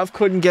 Kucherov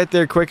couldn't get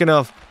there quick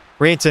enough.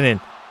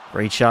 Rantanen.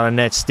 Great shot on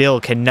net. Still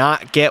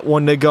cannot get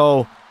one to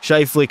go.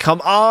 Scheifele,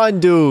 come on,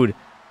 dude.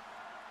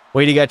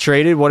 Wait, he got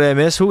traded? What did I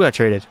miss? Who got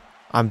traded?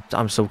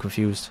 I'm so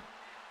confused.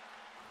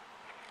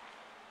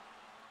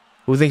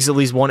 Who thinks at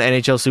least one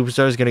NHL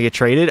superstar is going to get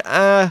traded?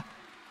 I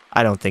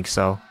don't think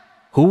so.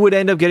 Who would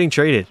end up getting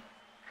traded?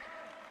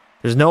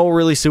 There's no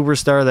really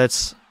superstar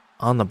that's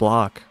on the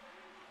block.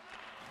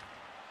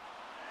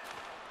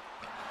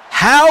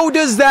 How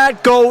does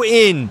that go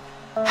in?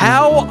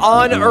 How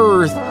on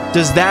earth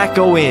does that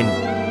go in?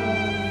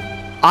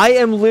 I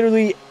am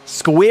literally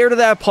square to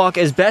that puck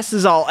as best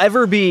as I'll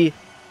ever be,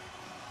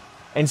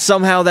 and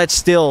somehow that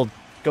still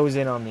goes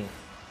in on me.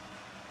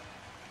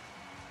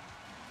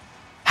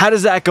 How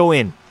does that go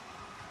in?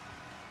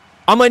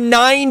 I'm a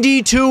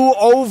 92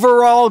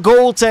 overall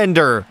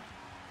goaltender.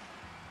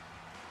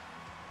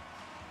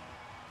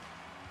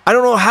 I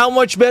don't know how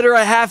much better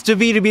I have to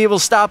be able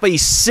to stop a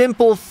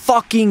simple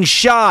fucking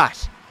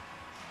shot.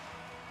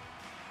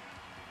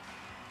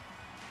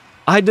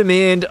 I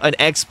demand an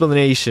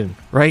explanation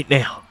right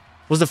now.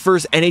 Was the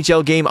first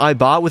NHL game I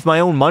bought with my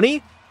own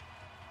money?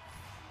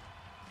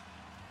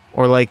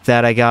 Or like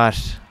that I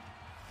got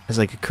as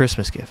like a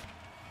Christmas gift?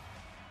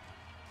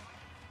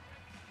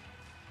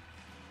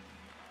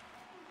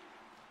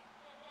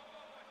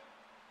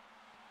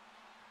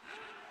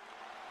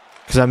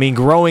 Because, I mean,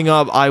 growing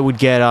up, I would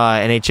get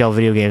NHL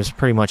video games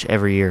pretty much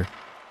every year.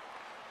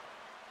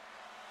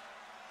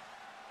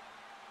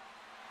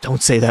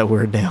 Don't say that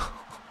word now.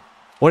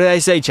 What did I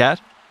say,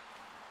 chat?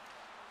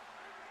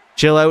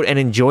 Chill out and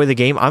enjoy the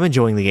game. I'm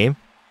enjoying the game.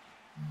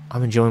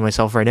 I'm enjoying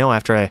myself right now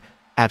after I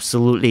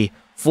absolutely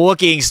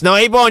fucking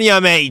snipe on you,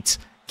 mate.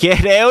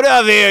 Get out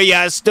of here,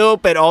 you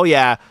stupid. Oh,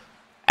 yeah.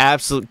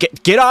 Absolutely.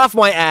 Get off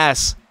my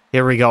ass.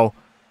 Here we go.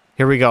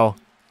 Here we go.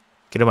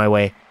 Get in my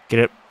way. Get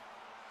it.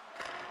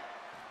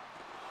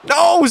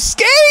 No,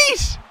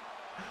 skate!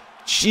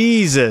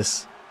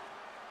 Jesus.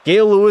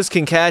 Gail Lewis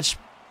can catch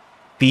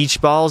beach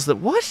balls.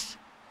 What?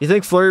 You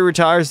think Fleury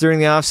retires during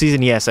the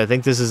offseason? Yes, I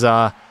think this is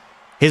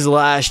his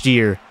last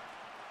year.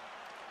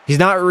 He's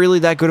not really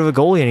that good of a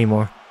goalie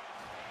anymore.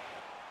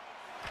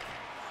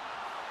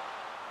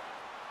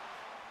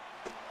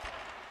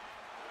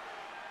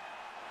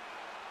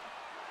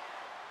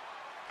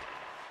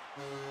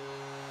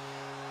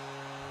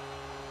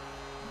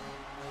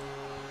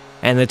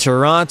 And the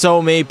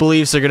Toronto Maple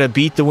Leafs are going to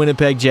beat the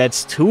Winnipeg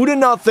Jets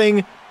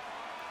 2-0.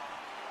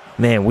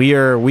 Man, we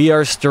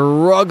are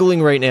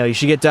struggling right now. You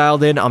should get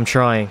dialed in. I'm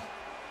trying.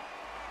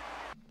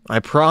 I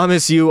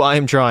promise you I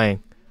am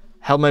trying.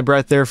 Held my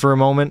breath there for a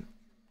moment.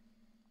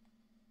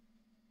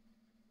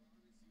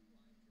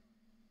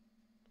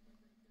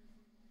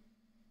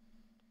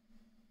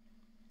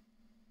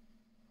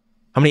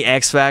 How many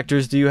X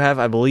Factors do you have?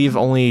 I believe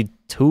only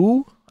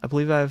 2. I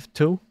believe I have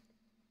 2.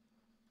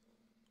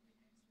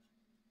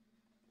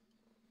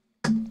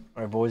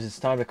 All right, boys, it's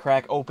time to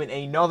crack open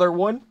another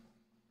one.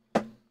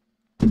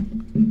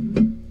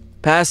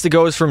 Pasta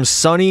goes from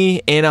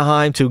sunny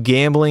Anaheim to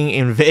gambling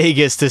in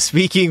Vegas to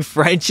speaking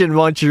French in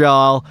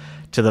Montreal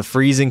to the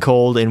freezing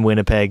cold in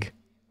Winnipeg.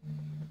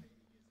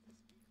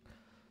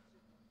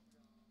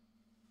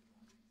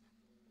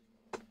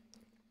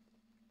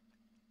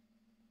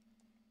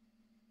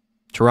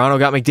 Toronto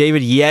got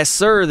McDavid. Yes,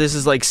 sir. This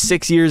is like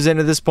 6 years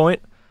into this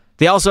point.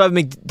 They also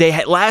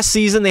have last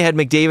season they had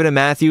McDavid and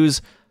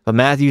Matthews. But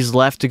Matthews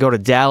left to go to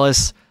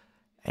Dallas,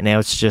 and now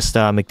it's just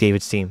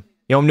McDavid's team.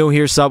 Yo, I'm new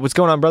here, sub. What's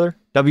going on, brother?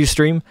 W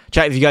stream.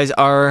 Chat, if you guys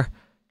are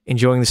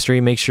enjoying the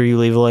stream, make sure you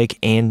leave a like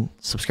and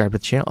subscribe to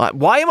the channel.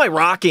 Why am I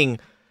rocking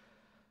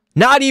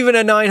not even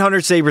a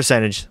 900 save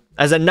percentage?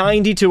 As a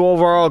 92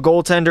 overall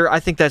goaltender, I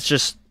think that's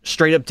just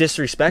straight up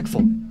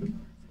disrespectful.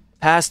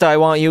 Pasta, I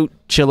want you.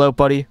 Chill out,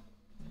 buddy.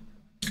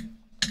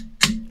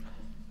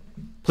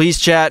 Please,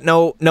 chat.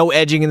 No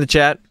edging in the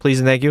chat. Please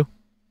and thank you.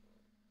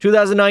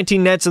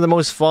 2019 Nets are the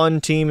most fun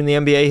team in the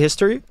NBA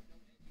history.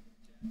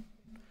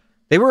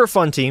 They were a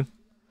fun team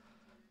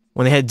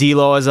when they had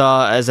D'Lo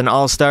as an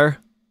all-star.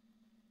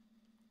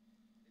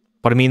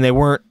 But I mean, they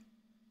were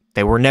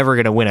never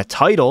going to win a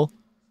title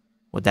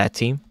with that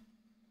team.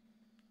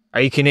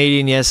 Are you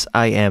Canadian? Yes,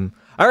 I am.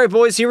 All right,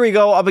 boys, here we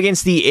go up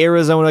against the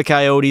Arizona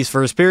Coyotes.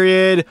 First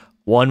period,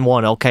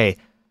 1-1. Okay,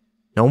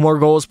 no more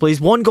goals, please.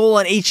 1 goal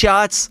on 8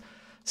 shots.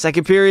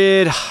 Second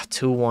period,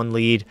 2-1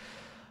 lead.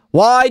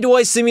 Why do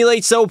I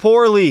simulate so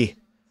poorly?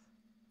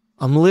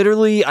 I'm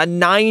literally a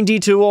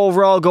 92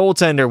 overall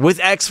goaltender with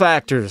X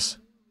Factors.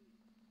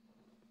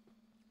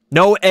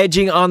 No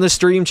edging on the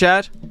stream,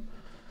 chat.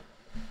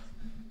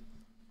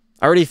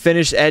 I already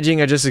finished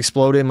edging. I just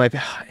exploded in my...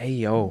 Hey,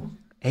 yo.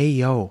 Hey,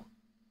 yo.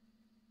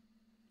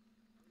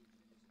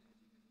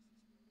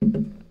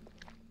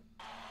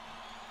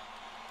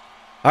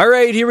 All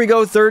right, here we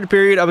go. Third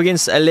period up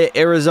against the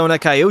Arizona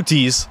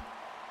Coyotes.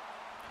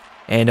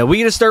 And we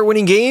got to start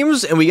winning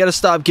games, and we got to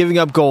stop giving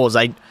up goals.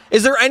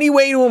 Is there any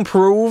way to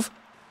improve,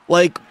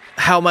 like,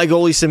 how my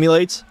goalie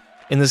simulates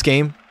in this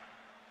game?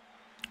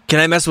 Can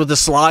I mess with the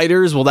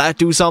sliders? Will that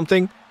do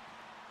something?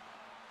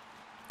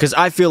 Because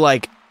I feel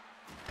like...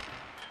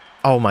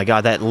 Oh my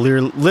god, that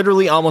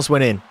literally almost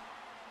went in.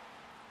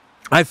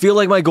 I feel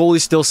like my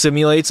goalie still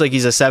simulates like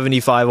he's a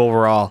 75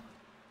 overall.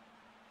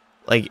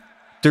 Like,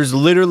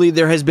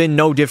 there has been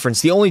no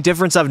difference. The only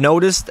difference I've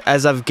noticed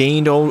as I've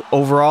gained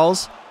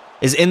overalls...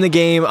 is in the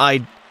game,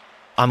 I'm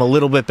a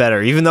little bit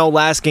better. Even though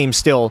last game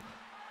still,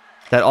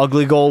 that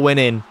ugly goal went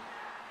in.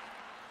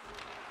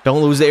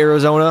 Don't lose to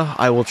Arizona.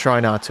 I will try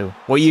not to.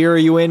 What year are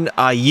you in?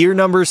 Year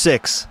number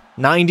 6.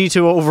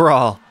 92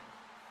 overall.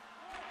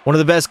 One of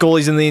the best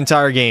goalies in the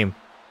entire game.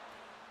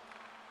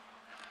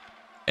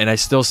 And I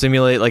still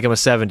simulate like I'm a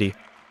 70.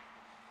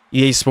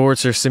 EA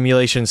Sports or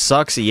simulation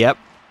sucks? Yep.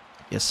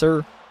 Yes,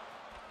 sir.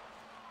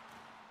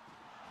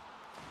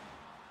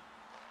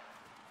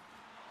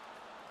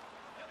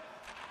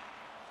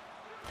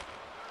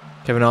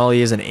 Kevin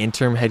Ollie is an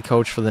interim head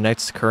coach for the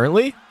Nets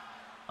currently.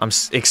 I'm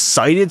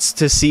excited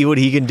to see what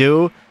he can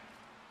do.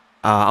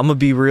 I'm going to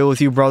be real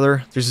with you,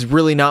 brother. There's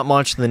really not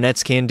much the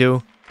Nets can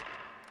do.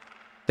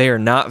 They are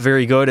not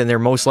very good, and they're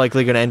most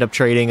likely going to end up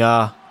trading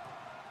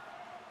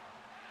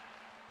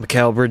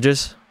Mikal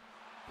Bridges.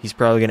 He's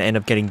probably going to end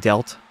up getting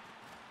dealt.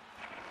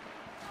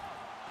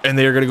 And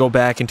they're going to go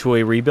back into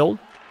a rebuild.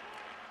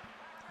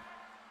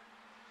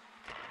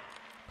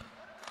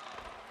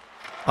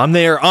 I'm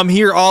there. I'm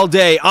here all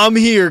day. I'm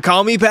here.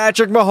 Call me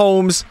Patrick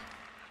Mahomes.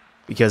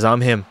 Because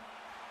I'm him.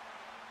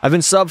 I've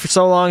been subbed for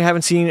so long.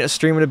 Haven't seen a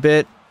stream in a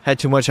bit. Had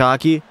too much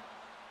hockey.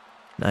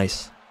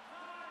 Nice.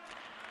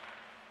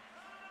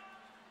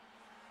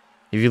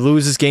 If you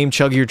lose this game,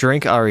 chug your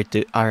drink. Alright,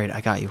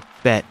 I got you.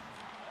 Bet.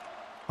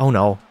 Oh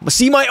no.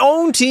 See, my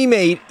own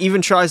teammate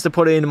even tries to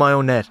put it into my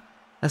own net.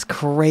 That's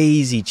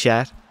crazy,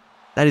 chat.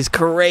 That is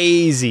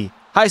crazy.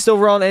 Highest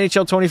overall in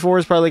NHL 24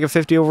 is probably like a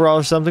 50 overall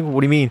or something.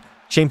 What do you mean?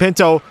 Shane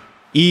Pinto.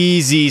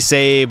 Easy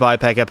save by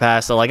Pekka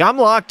Pasta. Like, I'm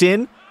locked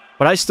in,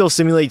 but I still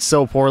simulate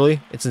so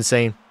poorly. It's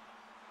insane.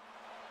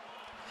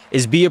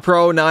 Is Be a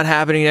Pro not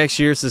happening next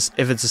year if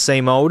it's the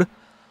same mode?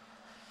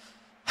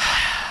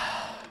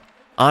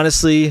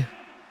 Honestly,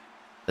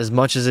 as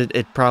much as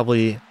it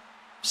probably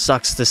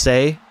sucks to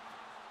say,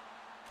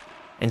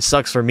 and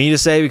sucks for me to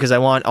say because I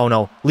want... Oh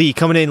no, Lee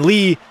coming in.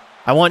 Lee,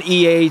 I want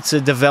EA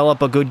to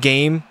develop a good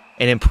game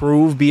and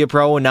improve Be a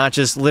Pro and not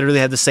just literally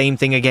have the same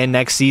thing again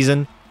next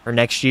season or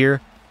next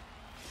year.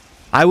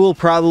 I will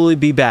probably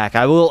be back.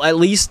 I will at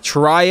least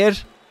try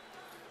it.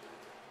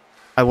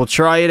 I will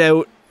try it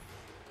out.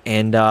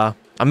 And I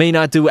may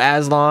not do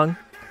as long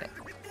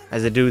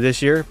as I do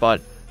this year, but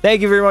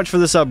thank you very much for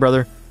the sub,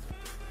 brother.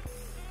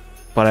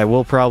 But I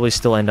will probably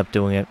still end up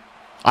doing it.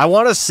 I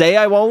want to say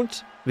I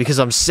won't, because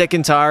I'm sick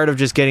and tired of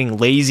just getting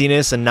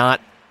laziness and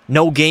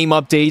no game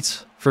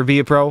updates for Be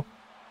a Pro.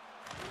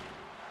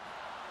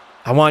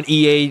 I want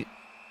EA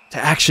to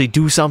actually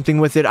do something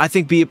with it. I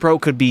think Be a Pro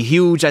could be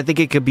huge. I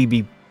think it could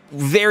be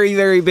very,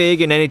 very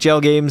big in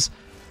NHL games.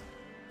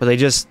 But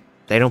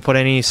they don't put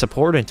any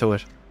support into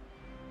it.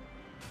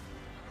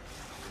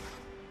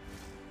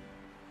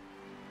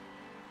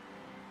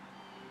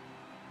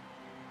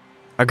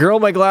 A girl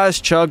in my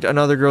glass chugged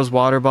another girl's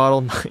water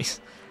bottle.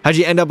 Nice. How'd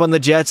you end up on the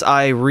Jets?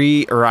 I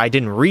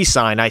didn't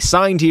re-sign. I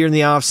signed here in the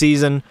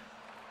offseason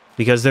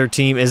because their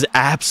team is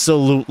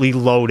absolutely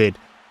loaded.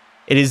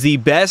 It is the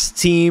best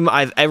team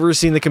I've ever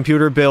seen the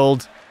computer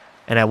build,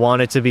 and I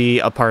wanted to be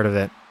a part of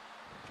it.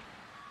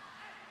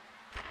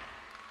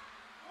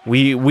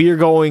 We are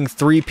going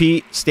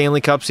 3-peat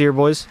Stanley Cups here,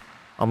 boys.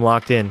 I'm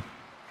locked in.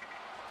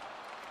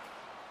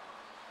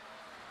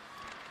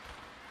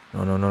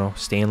 No.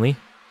 Stanley.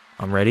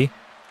 I'm ready.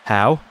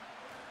 How?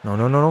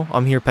 No.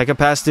 I'm here. Pekka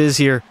Pasta is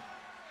here.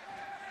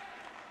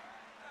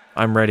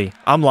 I'm ready.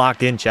 I'm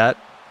locked in, chat.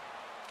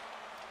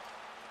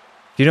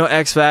 Do you know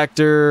X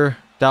Factor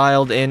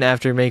dialed in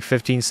after make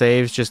 15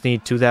 saves? Just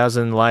need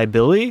 2,000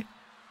 liability?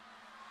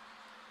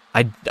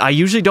 I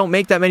usually don't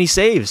make that many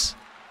saves.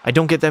 I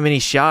don't get that many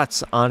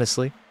shots,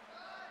 honestly.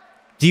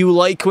 Do you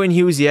like Quinn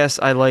Hughes? Yes,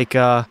 I like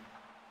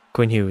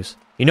Quinn Hughes.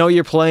 You know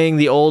you're playing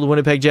the old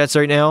Winnipeg Jets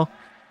right now?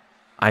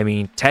 I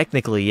mean,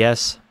 technically,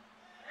 yes.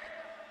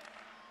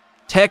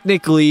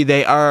 Technically,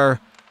 they are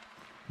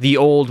the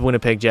old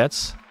Winnipeg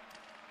Jets.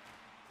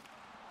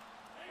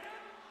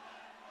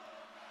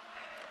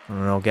 I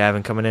don't know,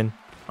 Gavin coming in.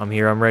 I'm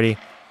here, I'm ready.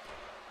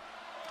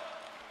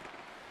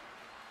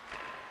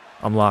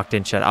 I'm locked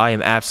in, chat. I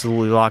am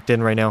absolutely locked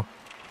in right now.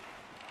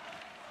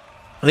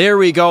 There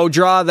we go.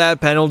 Draw that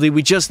penalty.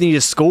 We just need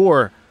to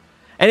score.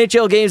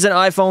 NHL games and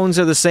iPhones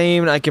are the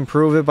same, and I can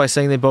prove it by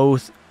saying they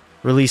both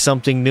release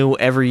something new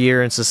every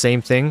year, and it's the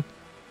same thing.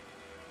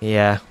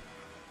 Yeah.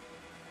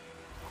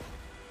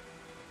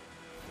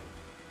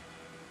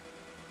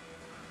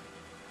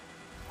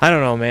 I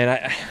don't know,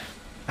 man.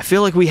 I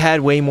feel like we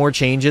had way more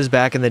changes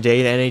back in the day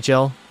in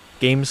NHL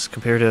games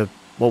compared to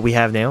what we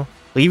have now.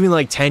 Even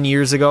like 10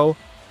 years ago,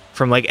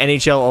 from like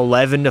NHL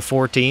 11 to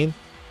 14.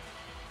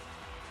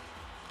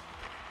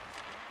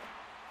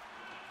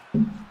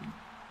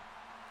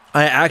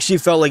 I actually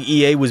felt like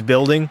EA was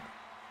building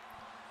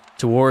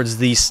towards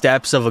the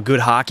steps of a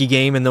good hockey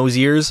game in those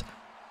years.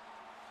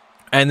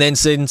 And then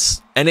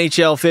since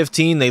NHL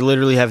 15, they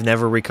literally have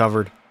never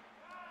recovered.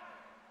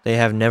 They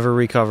have never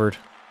recovered.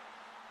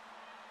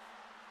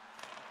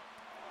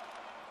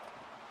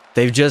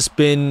 They've just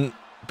been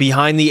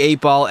behind the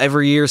 8 ball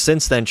every year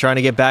since then, trying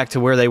to get back to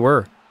where they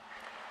were.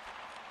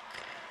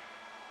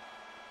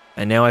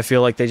 And now I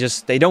feel like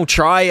they don't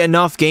try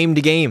enough game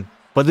to game.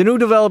 But the new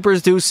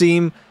developers do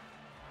seem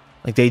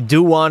like they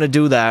do want to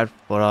do that.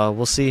 But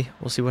we'll see.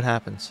 We'll see what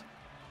happens.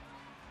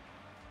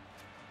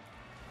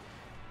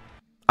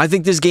 I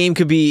think this game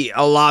could be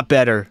a lot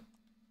better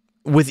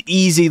with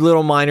easy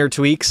little minor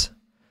tweaks.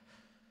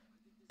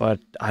 But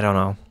I don't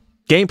know.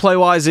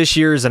 Gameplay-wise, this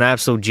year is an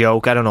absolute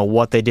joke. I don't know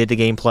what they did to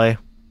gameplay.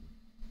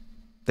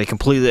 They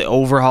completely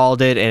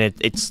overhauled it, and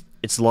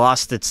it's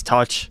lost its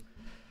touch.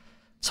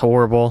 It's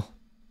horrible.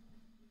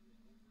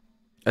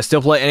 I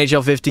still play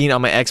NHL 15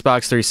 on my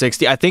Xbox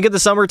 360. I think in the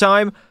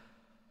summertime,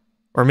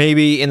 or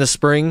maybe in the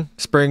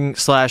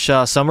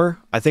spring/summer,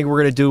 I think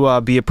we're going to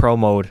do be a pro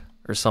mode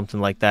or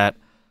something like that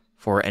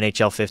for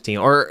NHL 15.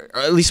 Or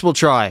at least we'll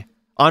try.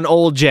 On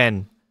old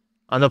gen.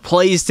 On the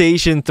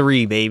PlayStation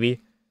 3,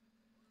 baby.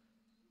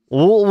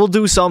 We'll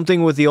do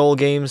something with the old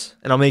games,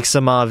 and I'll make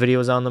some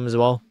videos on them as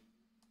well.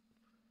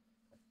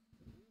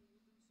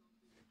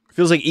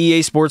 Feels like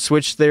EA Sports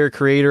switched their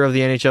creator of the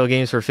NHL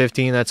games for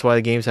 15. That's why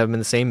the games haven't been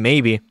the same.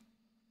 Maybe.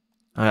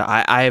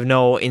 I have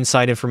no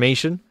inside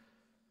information.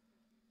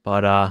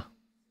 But,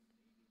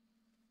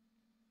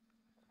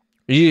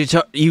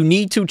 you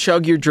need to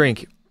chug your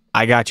drink.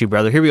 I got you,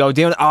 brother. Here we go.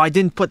 Oh, I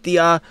didn't put the,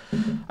 I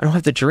don't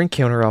have the drink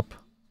counter up.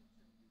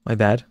 My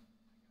bad.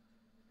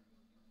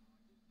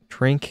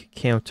 Drink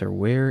counter.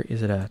 Where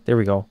is it at? There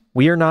we go.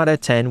 We are not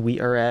at 10.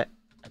 We are at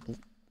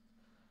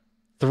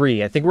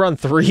 3. I think we're on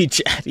 3,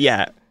 chat.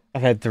 Yeah.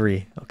 I've had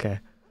 3. Okay.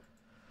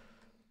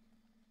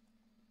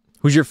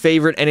 Who's your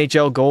favorite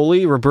NHL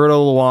goalie?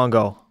 Roberto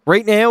Luongo.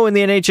 Right now in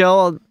the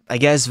NHL, I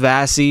guess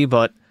Vasi,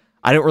 but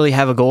I don't really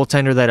have a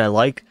goaltender that I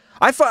like.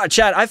 I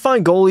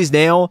find goalies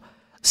now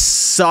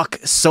suck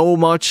so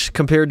much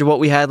compared to what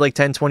we had like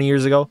 10, 20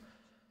 years ago.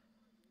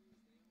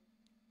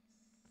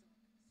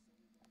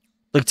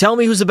 Like, tell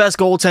me who's the best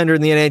goaltender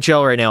in the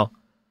NHL right now.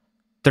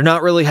 They're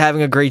not really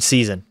having a great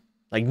season.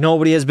 Like,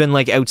 nobody has been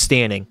like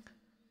outstanding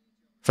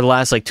for the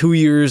last like 2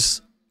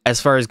 years as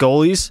far as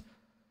goalies.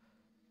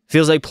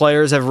 Feels like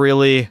players have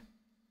really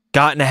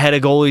gotten ahead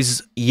of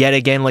goalies yet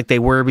again like they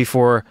were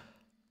before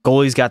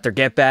goalies got their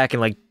get back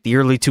in like the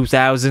early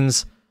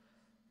 2000s.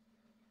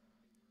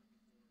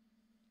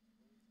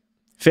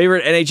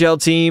 Favorite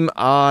NHL team?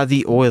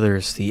 The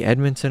Oilers. The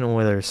Edmonton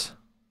Oilers.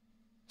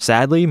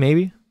 Sadly,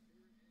 maybe.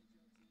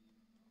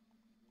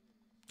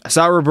 I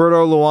saw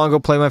Roberto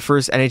Luongo play my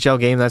first NHL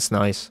game. That's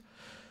nice.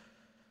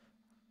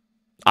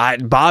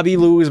 Bobby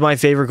Lou is my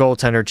favorite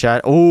goaltender,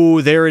 chat.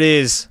 Oh, there it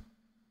is.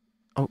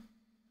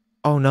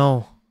 Oh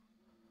no.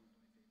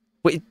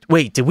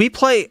 Wait, did we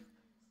play...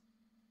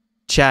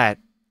 Chat.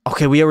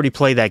 Okay, we already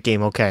played that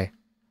game. Okay.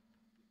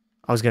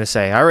 I was going to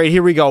say. All right,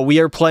 here we go. We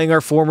are playing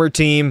our former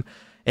team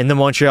in the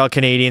Montreal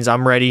Canadiens.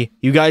 I'm ready.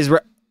 You guys...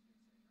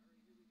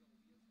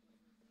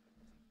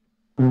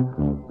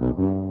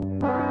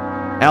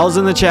 L's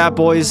in the chat,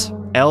 boys.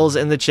 L's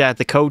in the chat.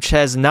 The coach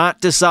has not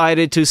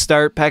decided to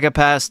start Pekka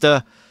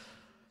Pasta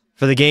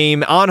for the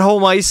game on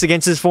home ice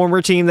against his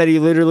former team that he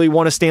literally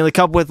won a Stanley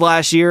Cup with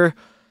last year.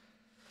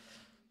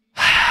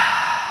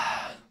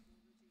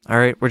 All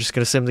right, we're just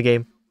going to sim the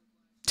game.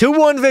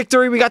 2-1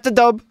 victory. We got the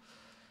dub.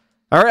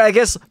 All right, I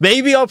guess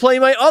maybe I'll play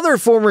my other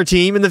former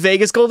team in the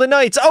Vegas Golden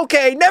Knights.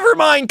 Okay, never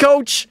mind,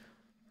 coach.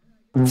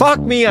 Fuck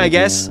me, I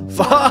guess.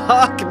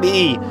 Fuck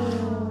me.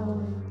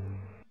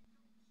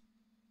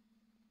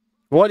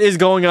 What is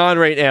going on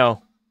right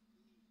now?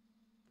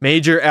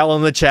 Major L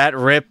in the chat.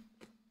 Rip.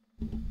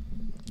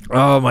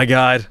 Oh, my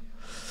God.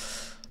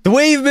 The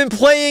way you've been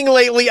playing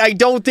lately, I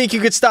don't think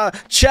you could stop.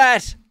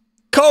 Chat.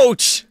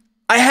 Coach.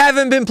 I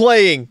haven't been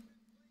playing.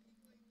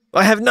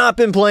 I have not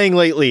been playing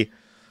lately.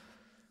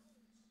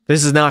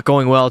 This is not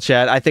going well,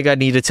 chat. I think I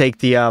need to take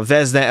the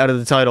VEZINA out of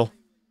the title.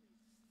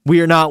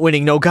 We are not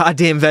winning no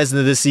goddamn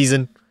VEZINA this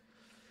season.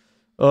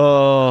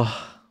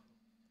 Oh.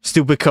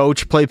 Stupid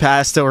coach. Play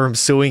Pasta or I'm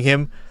suing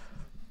him.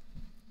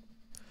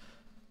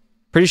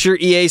 Pretty sure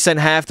EA sent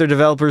half their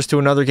developers to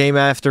another game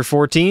after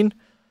 14.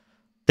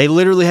 They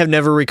literally have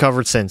never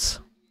recovered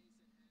since.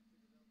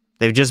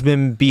 They've just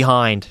been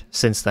behind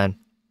since then.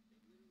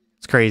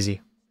 It's crazy.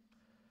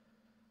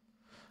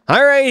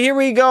 All right, here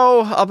we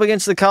go. Up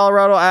against the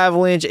Colorado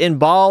Avalanche in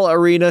Ball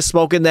Arena.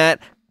 Smoking that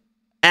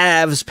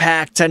Avs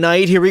pack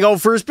tonight. Here we go.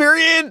 First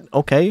period.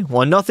 Okay,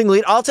 1-0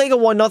 lead. I'll take a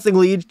 1-0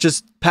 lead.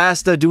 Just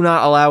Pasta, do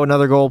not allow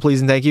another goal,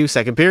 please and thank you.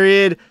 Second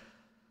period.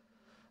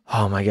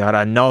 Oh my God,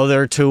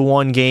 another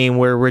 2-1 game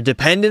where we're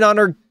dependent on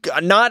our,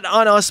 not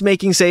on us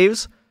making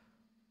saves,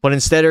 but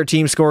instead our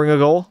team scoring a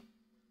goal.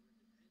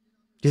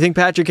 Do you think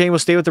Patrick Kane will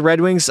stay with the Red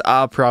Wings?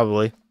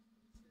 Probably.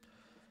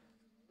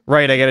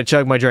 Right, I gotta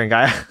chug my drink.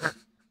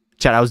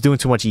 Chat, I was doing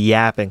too much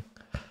yapping.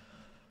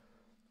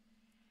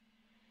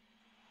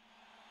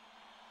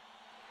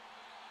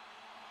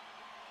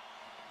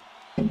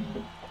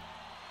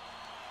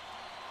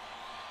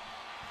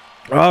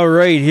 All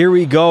right, here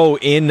we go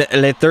in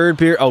the third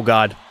period. Oh,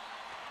 God.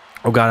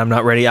 Oh, God, I'm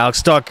not ready. Alex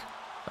stuck.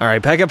 All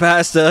right, Pekka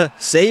Pasta.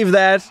 Save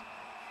that.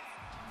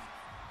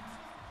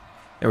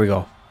 There we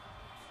go.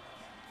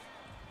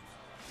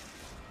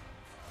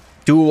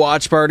 Do a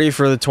watch party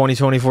for the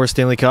 2024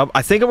 Stanley Cup.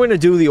 I think I'm going to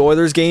do the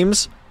Oilers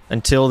games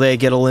until they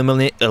get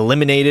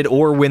eliminated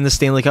or win the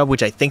Stanley Cup,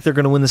 which I think they're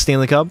going to win the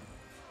Stanley Cup.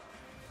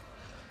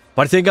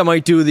 But I think I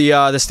might do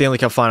the Stanley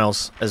Cup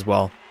Finals as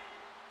well.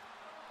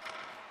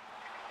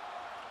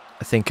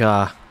 I think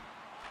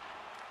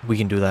we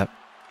can do that.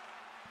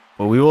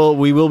 But we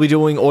will be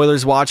doing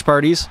Oilers watch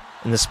parties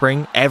in the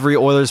spring. Every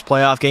Oilers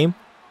playoff game.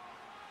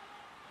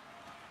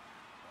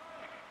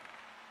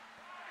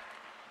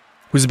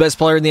 Who's the best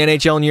player in the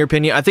NHL in your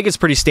opinion? I think it's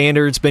pretty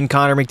standard. It's been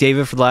Connor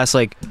McDavid for the last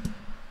like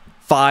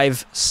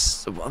 5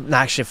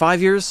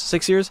 years,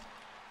 6 years.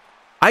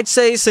 I'd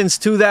say since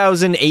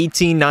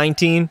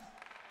 2018-19,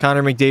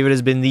 Connor McDavid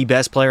has been the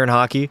best player in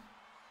hockey.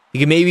 You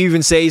can maybe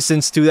even say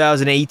since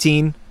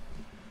 2018.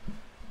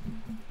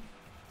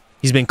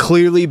 He's been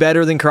clearly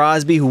better than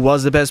Crosby, who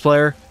was the best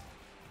player.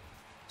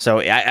 So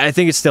I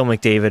think it's still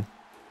McDavid.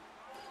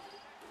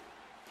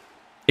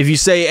 If you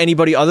say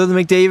anybody other than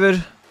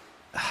McDavid,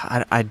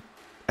 I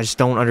just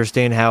don't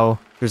understand how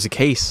there's a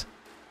case.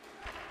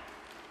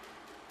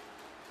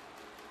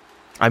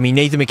 I mean,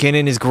 Nathan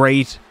McKinnon is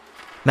great.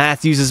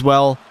 Matthews as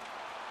well.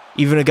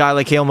 Even a guy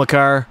like Cale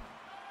Makar.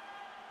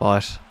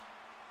 But...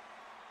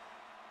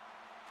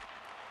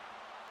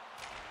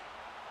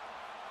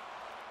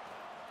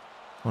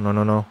 oh, no,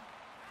 no, no.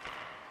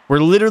 We're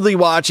literally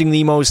watching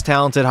the most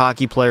talented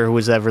hockey player who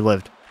has ever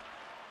lived.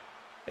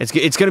 It's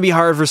going to be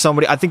hard for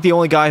somebody. I think the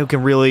only guy who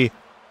can really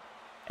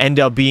end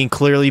up being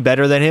clearly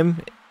better than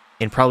him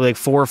in probably like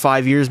 4 or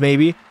 5 years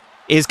maybe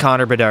is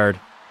Connor Bedard.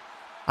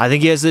 I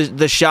think he has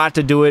the shot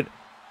to do it,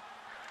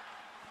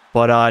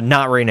 but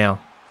not right now.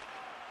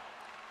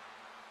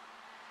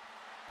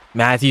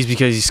 Matthews,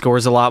 because he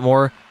scores a lot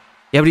more.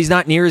 Yeah, but he's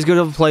not near as good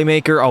of a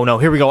playmaker. Oh no,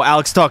 here we go.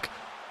 Alex Tuch.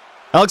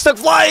 Alex Tuch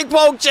flying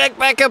poke check,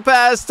 Pekka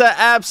Pasta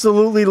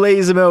absolutely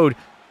lays him out.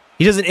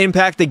 He doesn't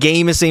impact the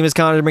game the same as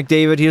Connor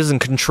McDavid. He doesn't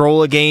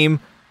control a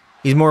game.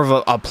 He's more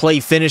of a play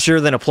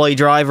finisher than a play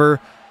driver.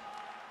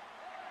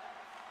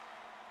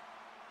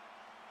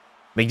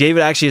 McDavid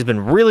actually has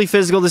been really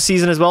physical this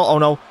season as well. Oh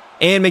no.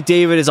 And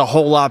McDavid is a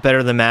whole lot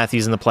better than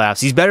Matthews in the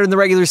playoffs. He's better in the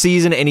regular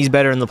season and he's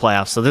better in the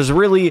playoffs. So there's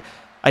really,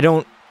 I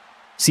don't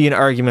see an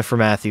argument for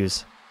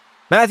Matthews.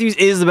 Matthews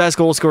is the best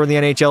goal scorer in the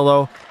NHL,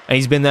 though, and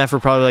he's been that for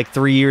probably like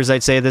 3 years,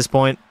 I'd say, at this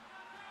point.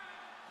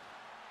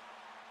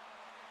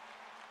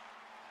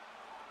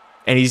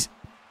 And he's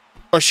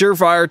a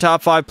surefire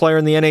top 5 player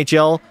in the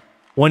NHL.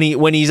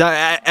 When he's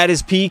at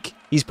his peak,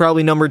 he's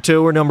probably number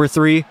 2 or number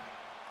 3.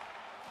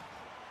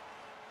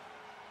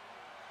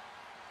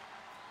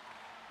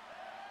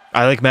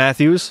 I like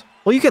Matthews.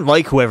 Well, you can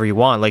like whoever you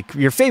want. Like,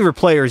 your favorite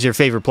player is your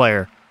favorite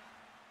player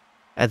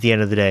at the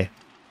end of the day.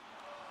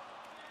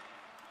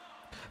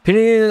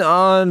 Opinion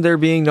on there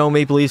being no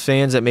Maple Leaf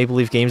fans at Maple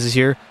Leaf games this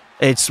year?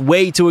 It's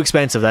way too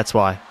expensive, that's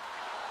why.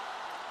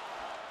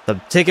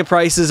 The ticket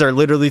prices are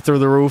literally through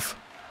the roof.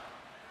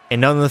 And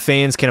none of the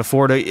fans can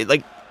afford it.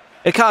 Like,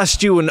 it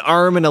costs you an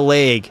arm and a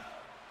leg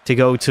to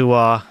go to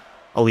a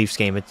Leafs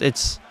game.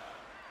 It's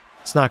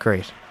not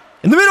great.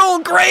 In the middle,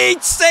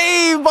 great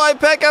save by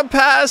Pekka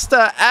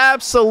Pasta.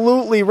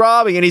 Absolutely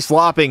robbing, and he's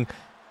flopping.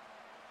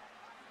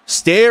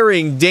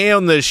 Staring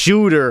down the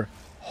shooter.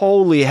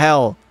 Holy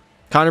hell.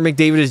 Connor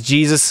McDavid is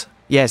Jesus.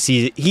 Yes,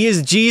 he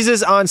is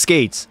Jesus on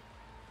skates.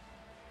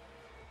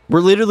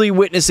 We're literally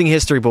witnessing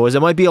history, boys.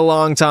 It might be a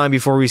long time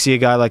before we see a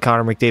guy like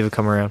Connor McDavid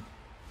come around.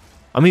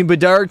 I mean,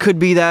 Bedard could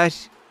be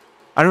that.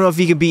 I don't know if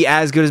he could be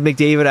as good as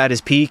McDavid at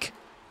his peak.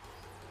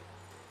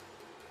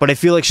 But I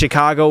feel like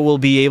Chicago will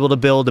be able to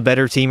build a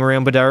better team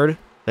around Bedard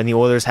than the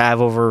Oilers have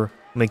over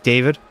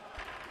McDavid.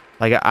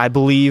 Like, I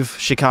believe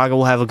Chicago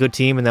will have a good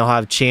team and they'll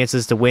have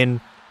chances to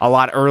win a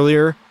lot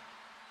earlier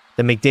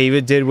than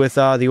McDavid did with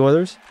the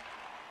Oilers.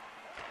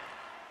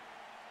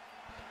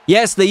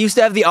 Yes, they used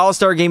to have the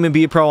All-Star game and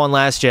be a pro on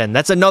last gen.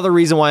 That's another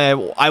reason why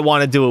I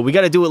want to do it. We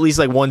got to do at least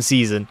like one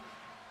season.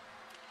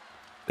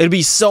 It'd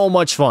be so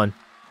much fun.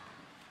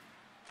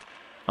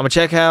 I'm going to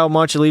check how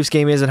much a Leafs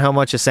game is and how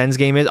much a Sens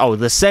game is. Oh,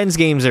 the Sens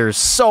games are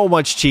so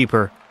much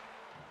cheaper.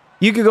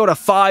 You could go to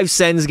 5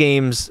 Sens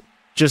games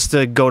just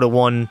to go to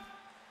one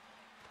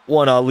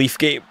Leaf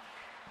game.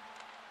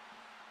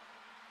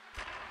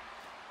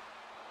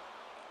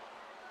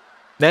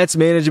 Nets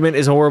management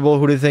is horrible.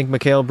 Who do you think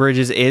Mikal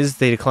Bridges is?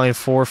 They declined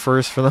 4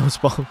 first for those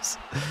bumps.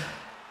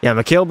 Yeah,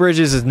 Mikal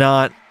Bridges is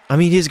not... I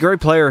mean, he's a great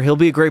player. He'll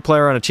be a great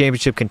player on a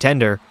championship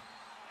contender.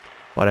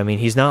 But, I mean,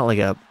 he's not like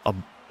a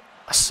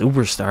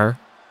superstar.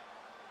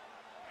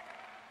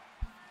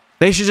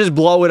 They should just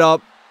blow it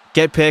up,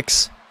 get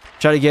picks,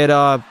 try to get,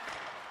 oh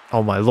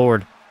my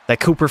lord, that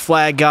Cooper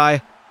Flag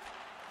guy.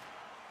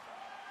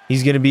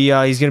 He's gonna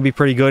be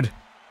pretty good.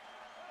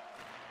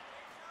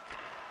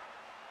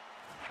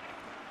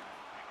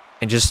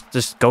 And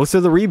just go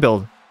through the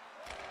rebuild.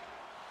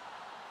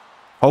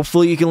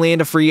 Hopefully you can land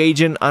a free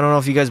agent. I don't know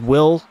if you guys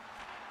will,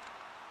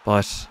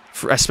 but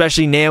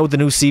especially now with the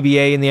new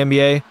CBA in the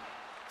NBA,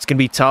 it's gonna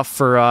be tough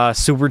for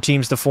super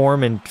teams to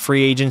form and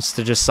free agents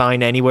to just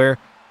sign anywhere.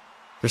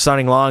 They're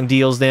signing long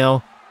deals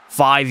now.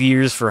 5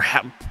 years for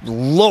a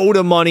load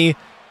of money.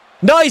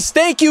 Nice!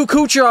 Thank you,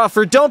 Kucherov,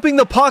 for dumping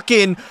the puck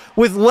in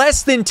with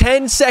less than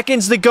 10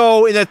 seconds to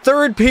go in the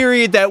third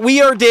period that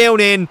we are down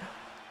in.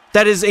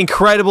 That is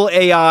incredible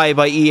AI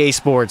by EA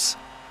Sports.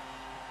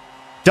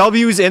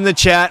 W's in the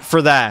chat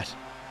for that.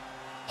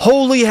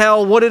 Holy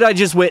hell, what did I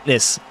just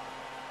witness?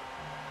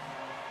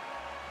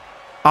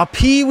 A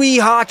pee-wee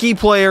hockey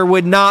player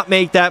would not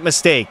make that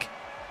mistake.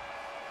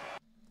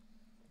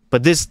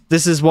 But this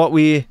is what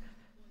we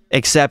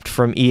accept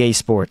from EA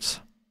Sports.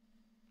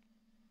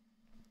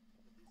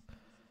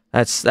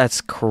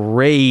 That's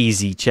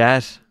crazy,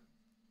 chat.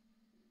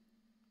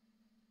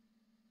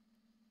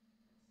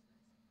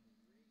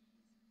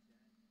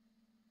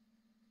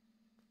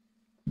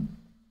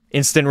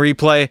 Instant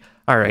replay.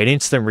 All right,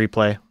 instant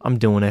replay. I'm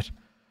doing it.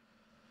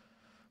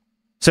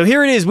 So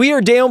here it is. We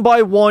are down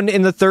by 1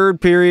 in the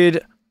third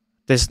period.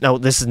 This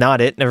is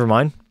not it. Never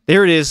mind.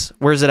 There it is.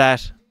 Where's it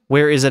at?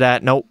 Where is it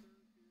at? Nope.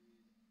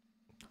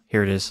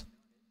 Here it is.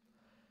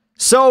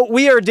 So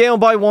we are down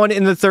by 1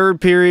 in the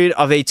third period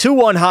of a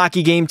 2-1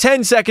 hockey game.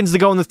 10 seconds to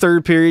go in the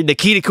third period.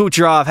 Nikita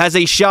Kucherov has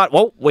a shot.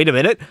 Whoa, wait a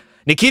minute.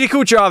 Nikita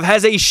Kucherov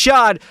has a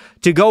shot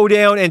to go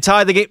down and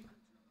tie the game.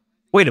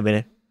 Wait a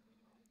minute.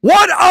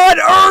 What on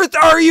earth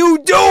are you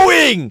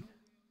doing?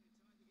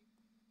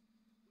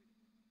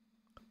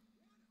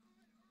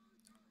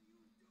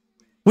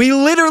 We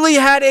literally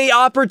had an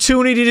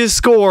opportunity to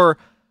score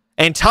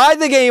and tied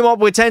the game up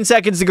with 10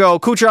 seconds to go.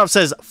 Kucherov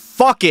says,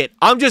 fuck it.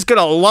 I'm just going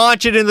to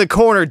launch it in the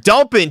corner.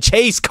 Dump and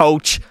chase,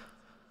 coach.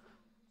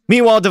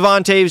 Meanwhile,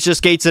 Devon Toews just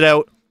skates it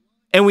out,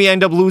 and we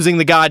end up losing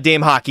the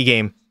goddamn hockey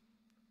game.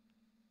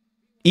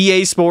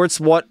 EA Sports,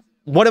 what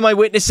am I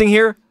witnessing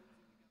here?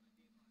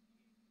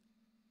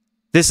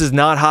 This is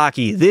not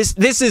hockey.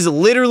 This is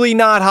literally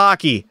not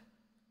hockey.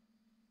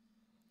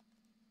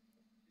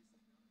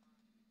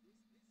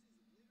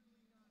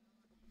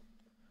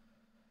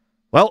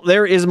 Well,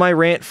 there is my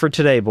rant for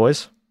today,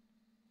 boys.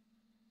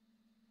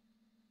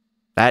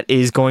 That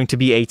is going to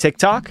be a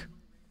TikTok.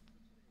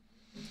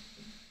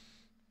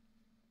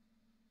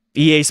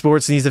 EA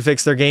Sports needs to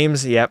fix their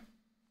games. Yep.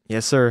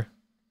 Yes, sir.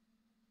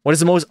 What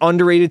is the most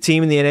underrated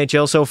team in the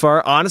NHL so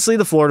far? Honestly,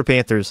 the Florida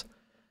Panthers.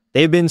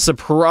 They've been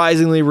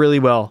surprisingly really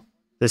well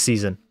this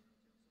season.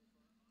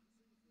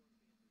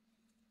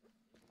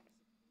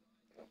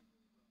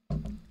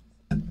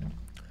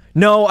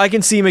 No, I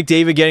can see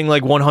McDavid getting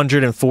like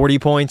 140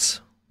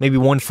 points, maybe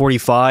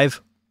 145.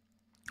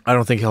 I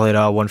don't think he'll hit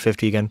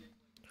 150 again.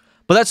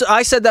 But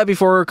I said that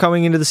before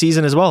coming into the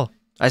season as well.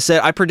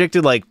 I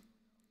predicted like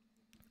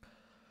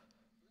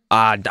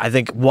I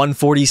think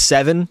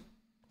 147,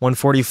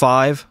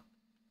 145.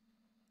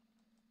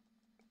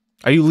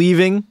 Are you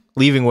leaving?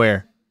 Leaving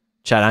where?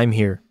 Chat, I'm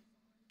here.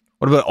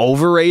 What about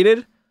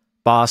overrated?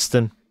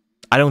 Boston.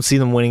 I don't see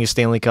them winning a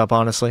Stanley Cup,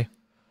 honestly.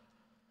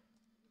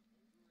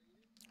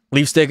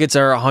 Leafs tickets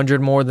are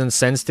 100 more than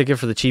Sens ticket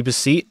for the cheapest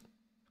seat.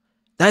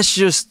 That's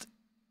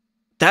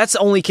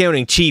only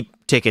counting cheap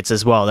tickets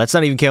as well. That's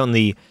not even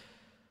counting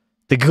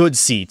the good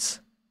seats.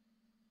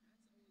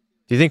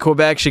 Do you think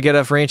Quebec should get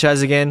a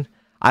franchise again?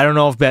 I don't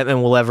know if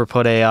Bettman will ever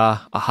put a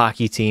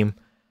hockey team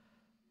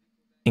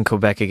in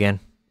Quebec again.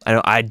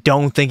 I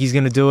don't think he's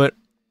going to do it.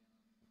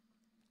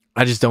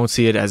 I just don't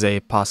see it as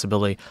a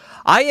possibility.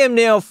 I am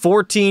now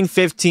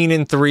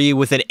 14-15-3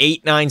 with an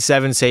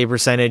 .897 save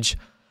percentage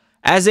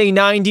as a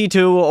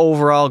 92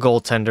 overall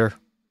goaltender.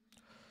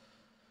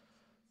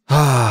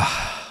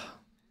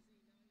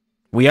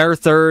 We are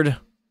third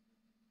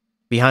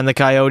behind the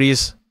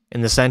Coyotes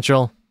in the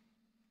Central.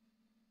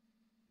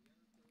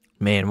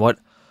 Man, what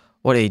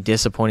a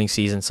disappointing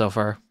season so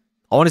far.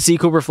 I want to see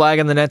Cooper Flagg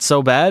in the net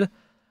so bad.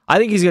 I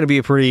think he's going to be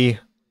a pretty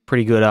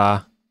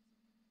good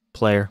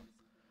player.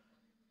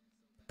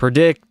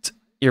 Predict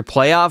your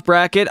playoff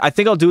bracket. I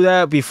think I'll do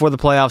that before the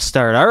playoffs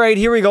start. All right,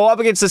 here we go. Up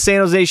against the San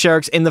Jose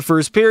Sharks in the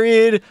first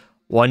period.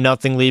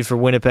 1-0 lead for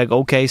Winnipeg.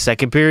 Okay,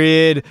 second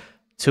period.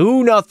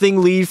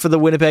 2-0 lead for the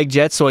Winnipeg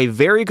Jets. So a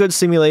very good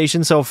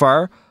simulation so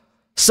far.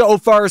 So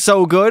far,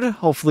 so good.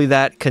 Hopefully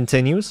that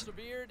continues. Do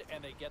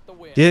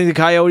you think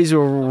the Coyotes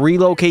will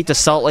relocate to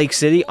Salt Lake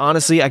City?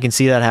 Honestly, I can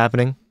see that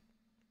happening.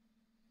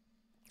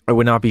 I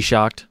would not be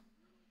shocked.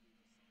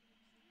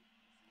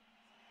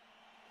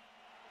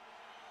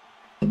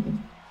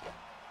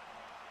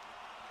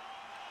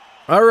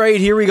 All right,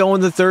 here we go in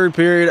the third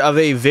period of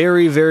a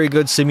very, very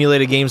good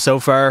simulated game so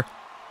far.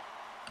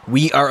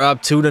 We are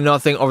up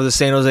 2-0 over the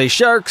San Jose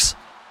Sharks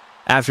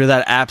after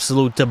that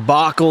absolute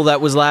debacle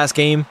that was last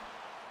game.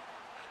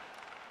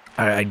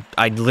 I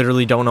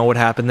literally don't know what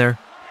happened there.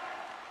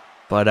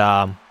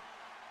 But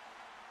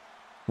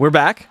we're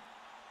back,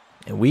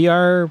 and we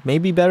are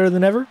maybe better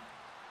than ever.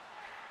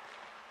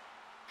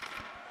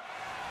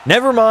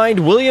 Never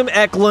mind, William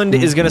Eklund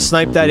is going to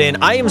snipe that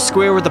in. I am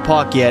square with the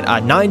puck yet. A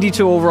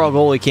 92 overall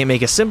goalie can't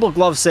make a simple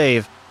glove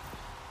save.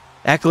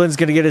 Eklund's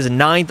going to get his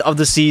 9th of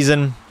the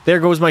season. There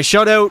goes my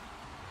shutout.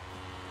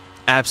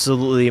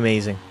 Absolutely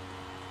amazing.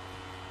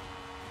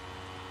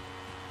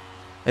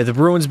 If the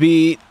Bruins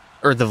beat,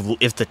 or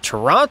if the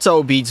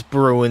Toronto beats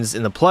Bruins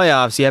in the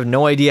playoffs, you have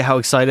no idea how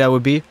excited I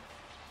would be.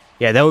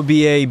 Yeah, that would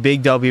be a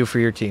big W for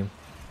your team.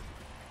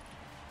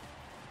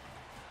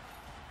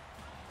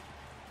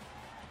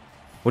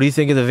 What do you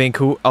think of the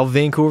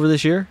Vancouver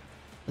this year?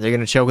 Are they going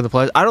to choke in the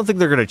playoffs? I don't think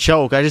they're going to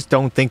choke. I just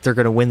don't think they're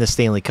going to win the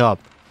Stanley Cup.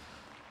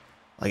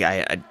 Like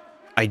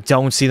I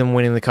don't see them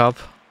winning the cup.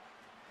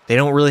 They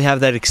don't really have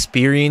that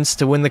experience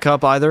to win the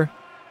cup either.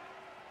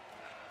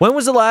 When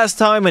was the last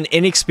time an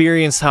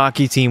inexperienced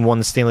hockey team won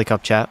the Stanley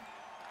Cup, chat?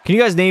 Can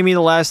you guys name me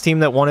the last team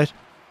that won it?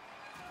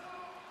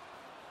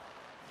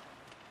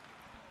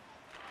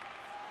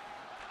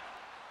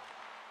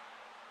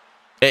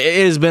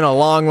 It has been a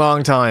long,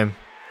 long time.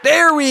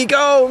 There we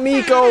go!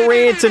 Mikko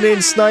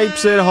Rantanen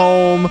snipes it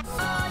home.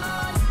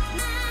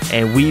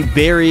 And we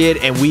bury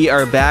it, and we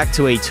are back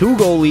to a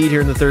 2-goal lead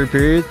here in the third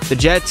period. The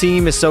Jet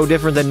team is so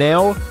different than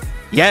now.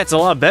 Yeah, it's a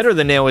lot better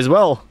than now as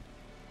well.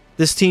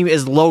 This team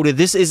is loaded.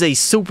 This is a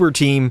super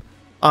team,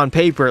 on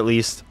paper at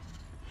least.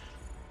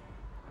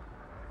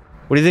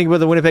 What do you think about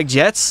the Winnipeg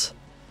Jets?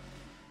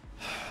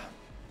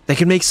 They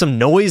can make some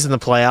noise in the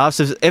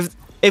playoffs.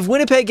 If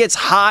Winnipeg gets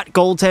hot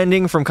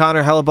goaltending from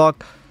Connor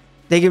Hellebuck,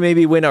 they can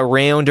maybe win a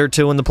round or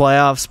two in the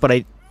playoffs, but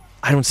I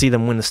don't see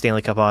them win the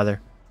Stanley Cup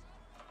either.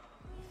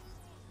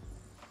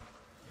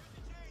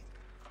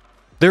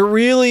 They're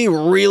really,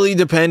 really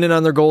dependent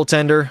on their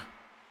goaltender.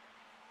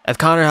 If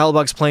Connor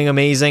Hellebuck's playing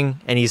amazing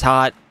and he's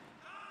hot,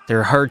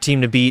 they're a hard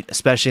team to beat,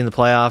 especially in the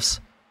playoffs.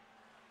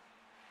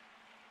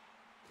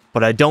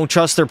 But I don't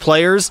trust their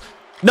players.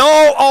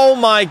 No! Oh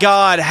my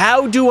god!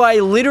 How do I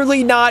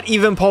literally not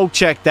even poke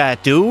check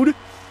that, dude?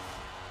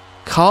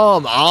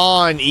 Come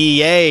on,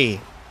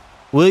 EA.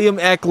 William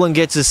Eklund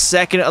gets his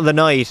second of the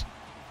night.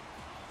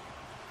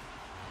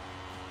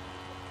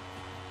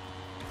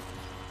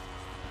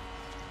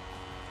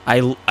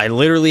 I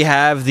literally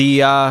have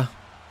the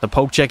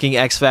poke checking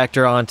X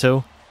Factor on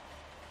too.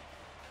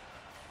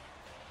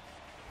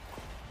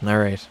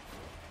 Alright.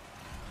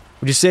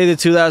 Would you say the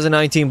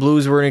 2019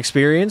 Blues were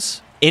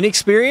inexperienced?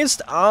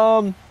 Inexperienced?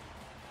 No,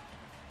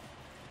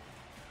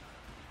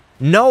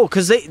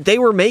 because they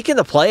were making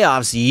the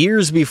playoffs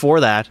years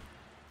before that.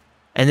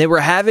 And they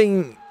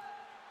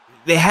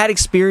had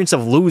experience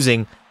of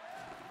losing.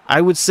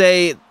 I would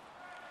say,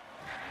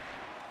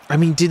 I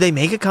mean, did they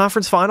make a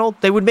conference final?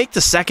 They would make the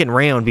second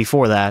round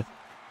before that.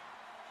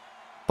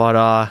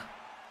 But,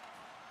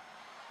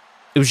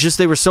 it was just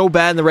they were so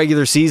bad in the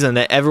regular season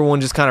that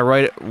everyone just kind of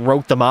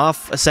wrote them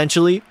off,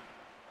 essentially.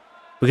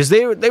 Because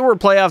they were a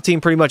playoff team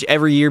pretty much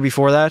every year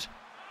before that.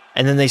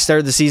 And then they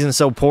started the season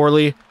so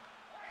poorly.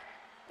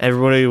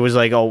 Everybody was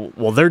like, oh,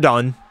 well, they're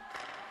done.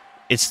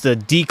 It's the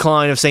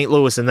decline of St.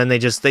 Louis. And then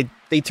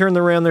they turned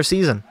around their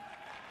season.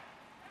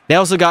 They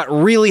also got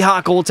really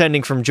hot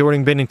goaltending from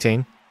Jordan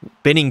Binnington.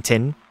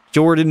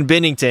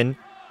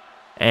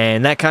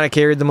 And that kind of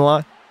carried them a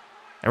lot.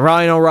 And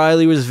Ryan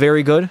O'Reilly was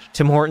very good.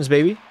 Tim Hortons,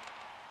 baby.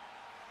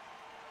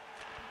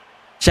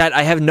 Chat,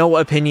 I have no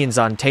opinions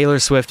on Taylor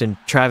Swift and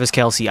Travis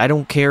Kelce. I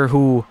don't care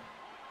who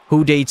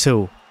dates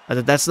who.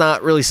 That's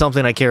not really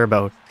something I care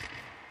about.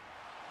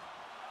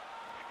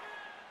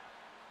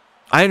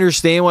 I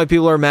understand why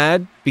people are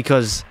mad,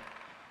 because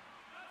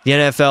the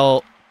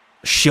NFL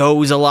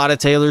shows a lot of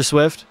Taylor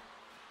Swift.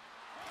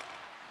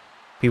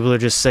 People are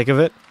just sick of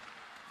it.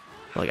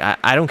 Like,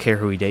 I don't care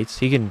who he dates.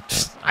 He can...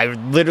 I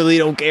literally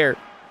don't care.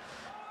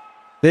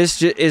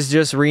 This is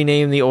just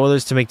rename the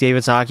Oilers to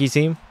McDavid's hockey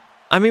team.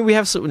 I mean, we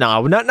have some...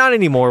 No, not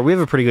anymore. We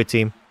have a pretty good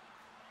team.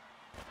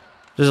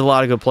 There's a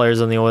lot of good players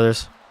on the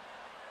Oilers.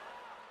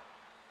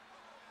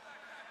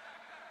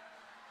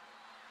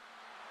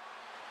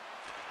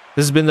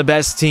 This has been the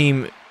best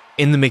team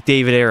in the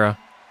McDavid era.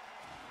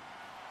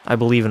 I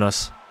believe in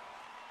us.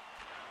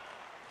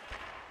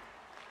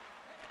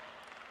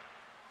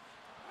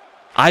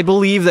 I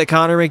believe that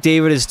Connor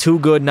McDavid is too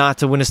good not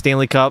to win a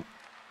Stanley Cup.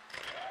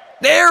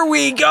 There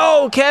we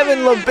go! Kevin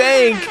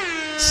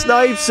LeBanc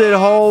snipes it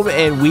home,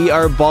 and we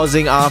are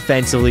buzzing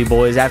offensively,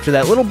 boys. After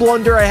that little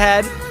blunder I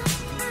had.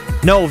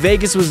 No,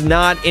 Vegas was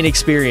not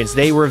inexperienced.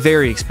 They were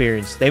very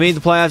experienced. They made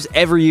the playoffs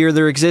every year of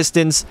their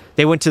existence.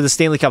 They went to the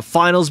Stanley Cup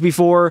Finals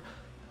before.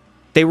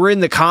 They were in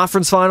the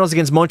conference finals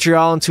against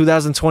Montreal in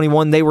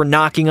 2021. They were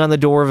knocking on the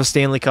door of a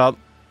Stanley Cup.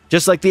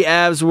 Just like the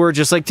Avs were,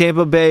 just like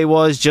Tampa Bay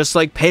was, just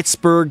like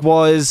Pittsburgh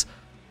was,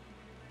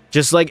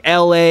 just like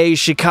LA,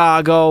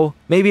 Chicago.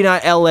 Maybe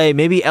not LA.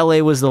 Maybe LA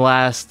was the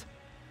last.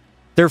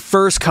 Their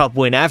first Cup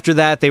win. After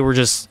that, they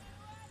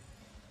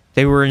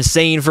were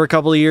insane for a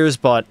couple of years,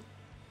 but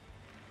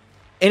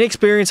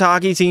inexperienced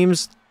hockey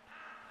teams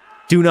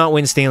do not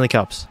win Stanley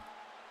Cups.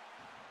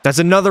 That's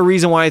another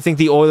reason why I think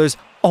the Oilers...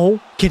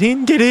 Oh, get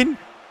in.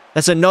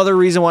 That's another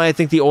reason why I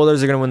think the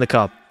Oilers are going to win the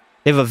Cup.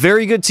 They have a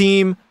very good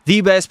team,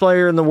 the best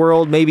player in the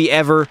world, maybe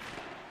ever,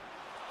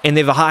 and they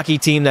have a hockey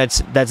team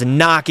that's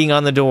knocking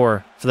on the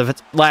door for the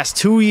last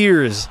 2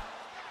 years.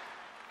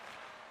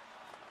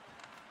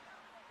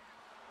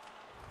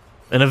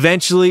 And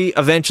eventually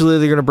they're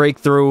going to break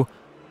through,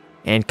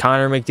 and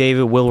Connor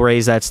McDavid will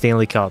raise that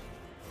Stanley Cup.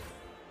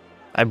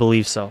 I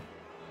believe so.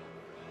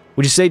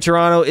 Would you say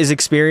Toronto is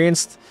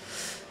experienced?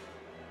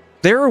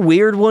 They're a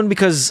weird one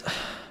because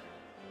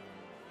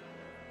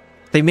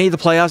they made the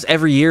playoffs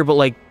every year, but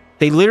like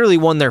they literally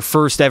won their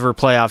first ever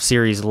playoff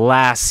series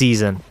last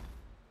season.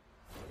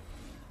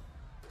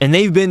 And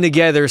they've been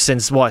together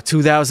since, what,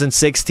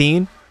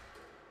 2016?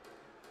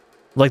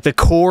 Like the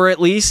core, at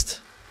least.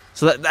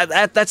 So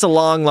that's a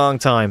long, long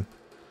time.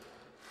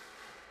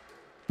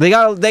 They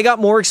got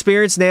more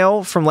experience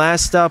now from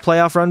last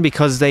playoff run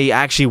because they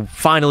actually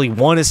finally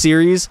won a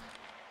series.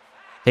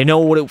 They know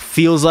what it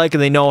feels like,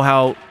 and they know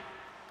how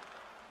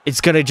it's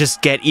gonna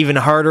just get even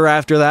harder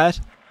after that.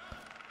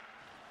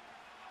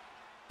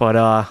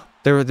 But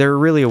they're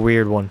really a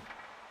weird one.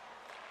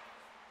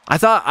 I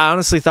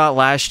honestly thought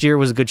last year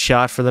was a good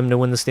shot for them to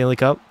win the Stanley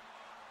Cup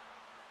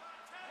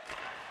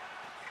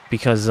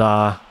because they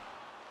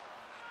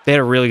had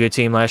a really good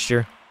team last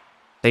year.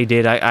 They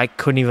did. I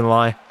couldn't even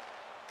lie.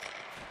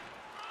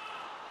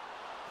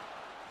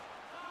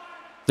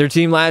 Their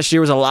team last year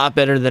was a lot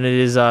better than it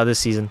is this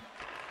season.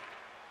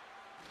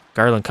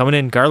 Garland coming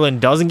in.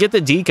 Garland doesn't get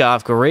the deke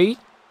off. Great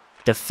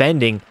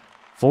defending.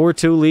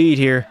 4-2 lead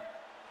here.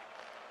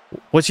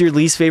 What's your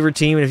least favorite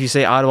team? And if you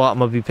say Ottawa, I'm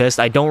going to be pissed.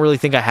 I don't really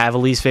think I have a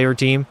least favorite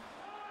team.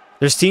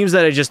 There's teams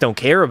that I just don't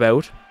care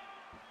about.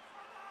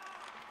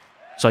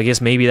 So I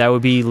guess maybe that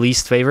would be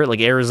least favorite. Like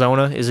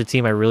Arizona is a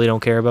team I really don't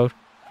care about.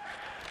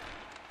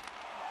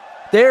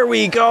 There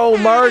we go.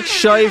 Mark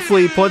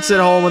Scheifele puts it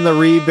home on the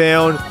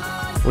rebound,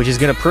 which is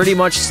going to pretty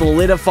much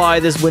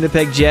solidify this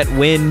Winnipeg Jet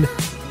win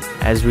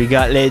as we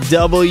got a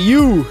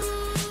W.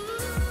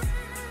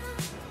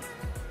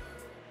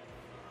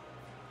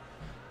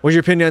 What's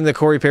your opinion on the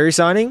Corey Perry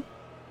signing?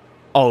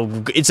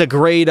 Oh, it's a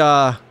great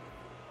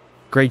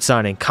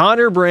signing.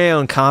 Connor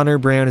Brown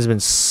has been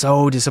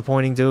so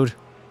disappointing, dude.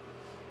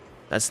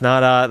 That's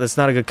not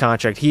a good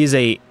contract. He is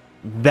a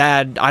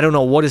bad. I don't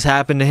know what has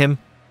happened to him.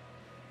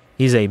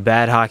 He's a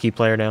bad hockey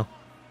player now.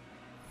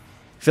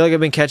 I feel like I've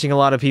been catching a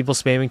lot of people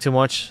spamming too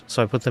much,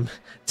 so I put them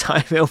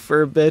time out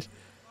for a bit.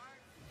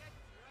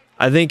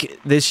 I think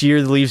this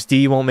year the Leafs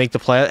D won't make the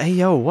playoffs. Hey,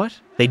 yo, what?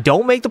 They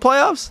don't make the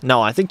playoffs? No,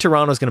 I think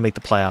Toronto's going to make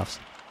the playoffs.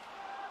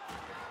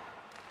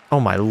 Oh,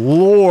 my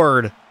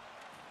Lord.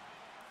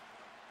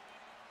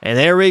 And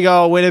there we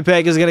go.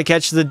 Winnipeg is going to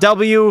catch the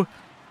W.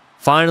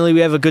 Finally,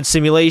 we have a good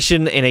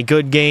simulation and a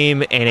good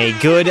game and a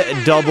good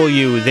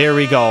W. There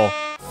we go.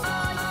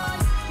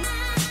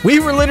 We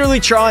were literally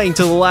trying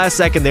till the last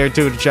second there,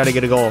 too, to try to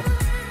get a goal.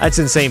 That's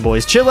insane,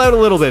 boys. Chill out a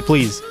little bit,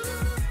 please.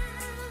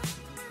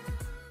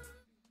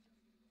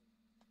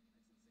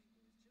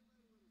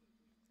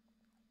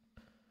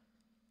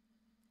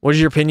 What is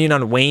your opinion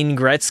on Wayne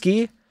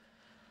Gretzky?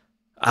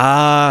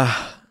 How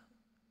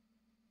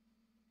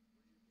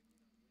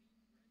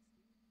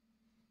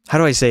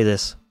do I say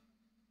this?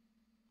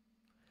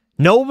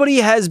 Nobody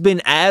has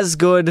been as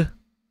good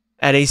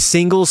at a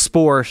single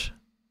sport,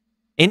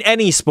 in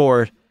any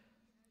sport,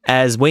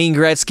 as Wayne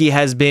Gretzky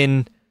has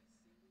been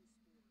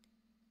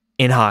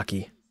in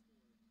hockey.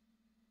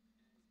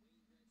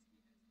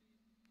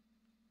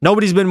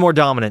 Nobody's been more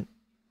dominant.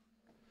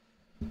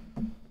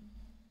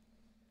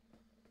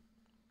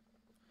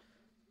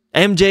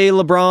 MJ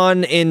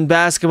LeBron in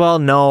basketball?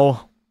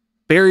 No.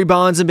 Barry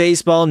Bonds in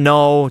baseball?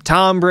 No.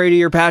 Tom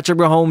Brady or Patrick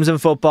Mahomes in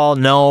football?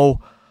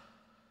 No.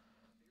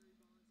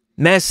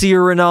 Messi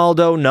or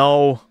Ronaldo?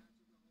 No.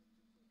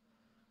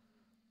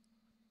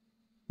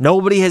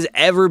 Nobody has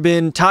ever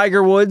been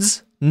Tiger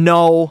Woods?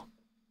 No.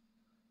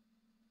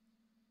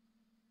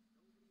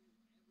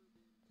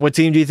 What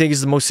team do you think is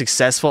the most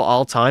successful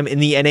all time in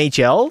the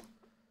NHL?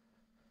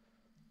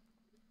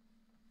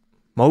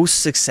 Most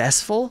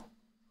successful?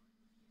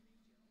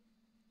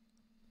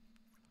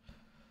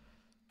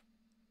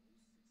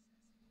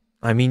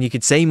 I mean, you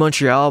could say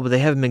Montreal, but they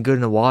haven't been good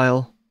in a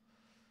while.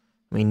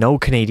 I mean, no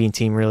Canadian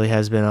team really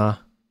has been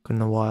good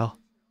in a while.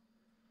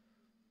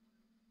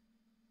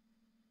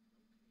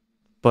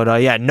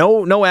 But yeah,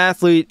 no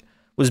athlete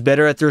was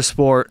better at their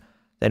sport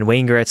than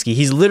Wayne Gretzky.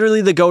 He's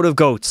literally the GOAT of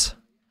GOATs.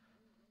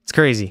 It's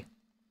crazy.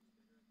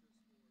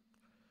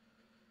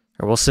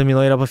 Or we'll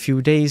simulate up a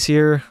few days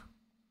here.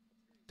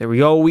 There we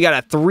go. We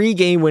got a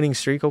 3-game winning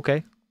streak.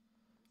 Okay.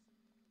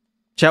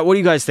 Chat, what do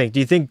you guys think?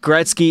 Do you think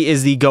Gretzky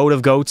is the GOAT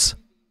of GOATs?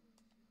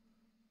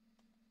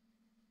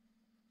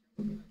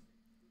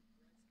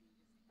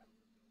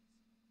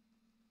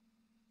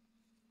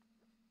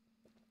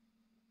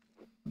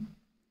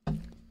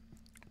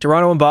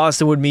 Toronto and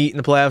Boston would meet in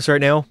the playoffs right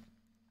now.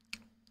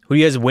 Who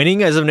do you guys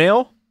winning as of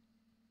now?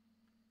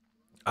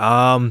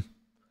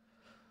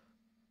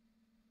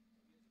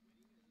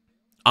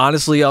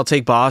 Honestly, I'll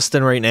take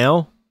Boston right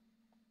now.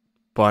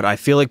 But I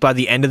feel like by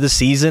the end of the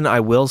season,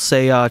 I will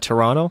say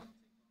Toronto.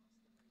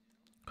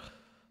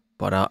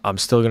 But I'm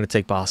still going to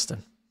take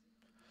Boston.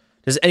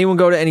 Does anyone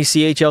go to any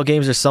CHL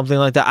games or something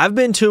like that? I've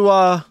been to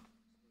a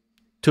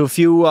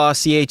few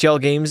CHL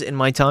games in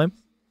my time.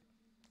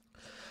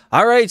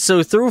 All right,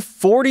 so through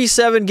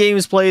 47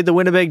 games played, the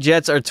Winnipeg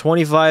Jets are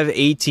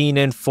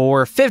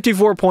 25-18-4,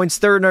 54 points,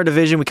 third in our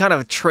division. We kind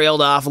of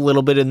trailed off a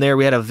little bit in there.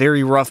 We had a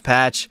very rough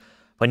patch,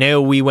 but now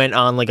we went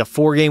on like a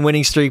 4-game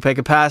winning streak.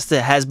 Pekka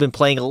Pasta has been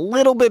playing a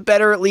little bit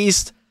better at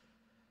least.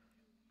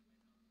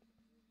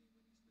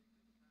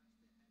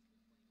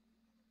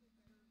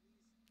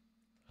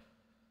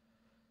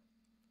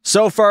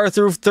 So far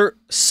through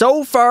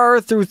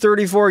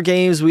 34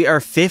 games, we are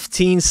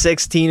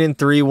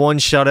 15-16-3, one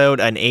shutout,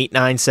 an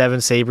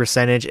 .897 save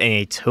percentage, and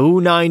a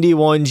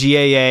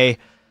 .291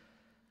 GAA.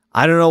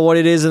 I don't know what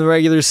it is in the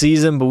regular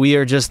season, but we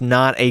are just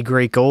not a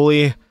great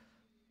goalie.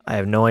 I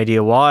have no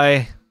idea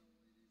why.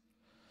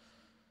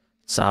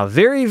 It's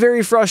very,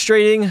 very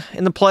frustrating.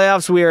 In the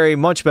playoffs, we are a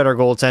much better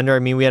goaltender. I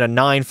mean, we had a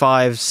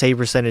 .95 save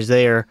percentage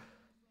there.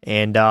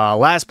 And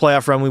last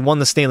playoff run, we won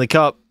the Stanley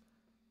Cup.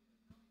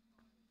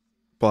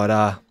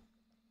 But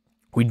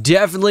we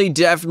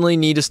definitely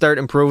need to start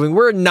improving.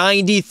 We're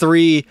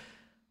 93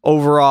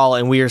 overall,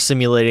 and we are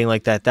simulating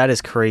like that. That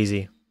is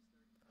crazy.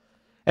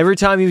 Every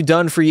time you've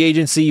done free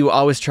agency, you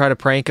always try to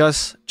prank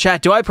us.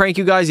 Chat, do I prank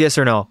you guys? Yes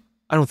or no?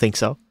 I don't think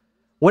so.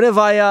 When have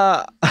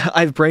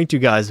I've pranked you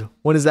guys?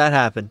 When does that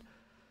happen?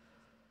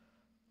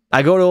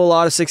 I go to a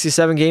lot of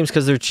 67 games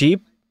because they're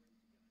cheap.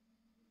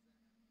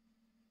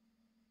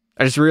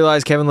 I just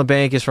realized Kevin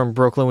LeBanc is from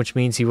Brooklyn, which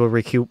means he will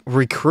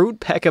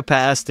recruit Pekka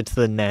Pasta to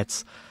the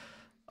Nets.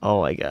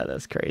 Oh my god,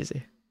 that's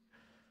crazy.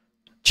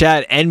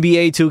 Chat,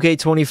 NBA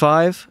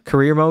 2K25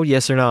 career mode,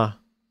 yes or no?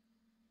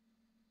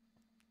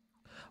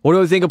 What do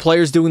we think of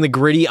players doing the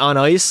gritty on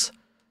ice?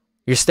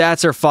 Your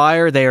stats are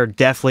fire. They are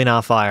definitely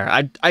not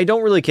fire. I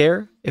don't really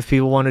care if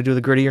people want to do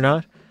the gritty or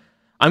not.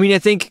 I mean, I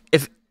think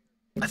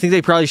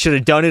they probably should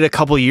have done it a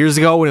couple years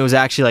ago when it was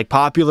actually like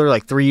popular,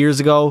 like 3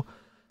 years ago.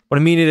 But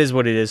I mean, it is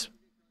what it is.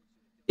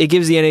 It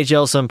gives the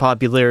NHL some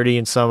popularity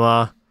and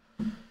some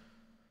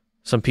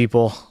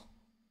people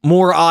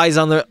more eyes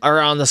on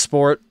the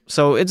sport.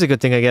 So it's a good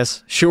thing, I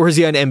guess.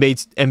 Shorzy on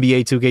NBA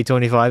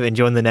 2K25 and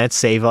join the Nets.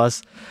 Save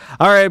us.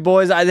 All right,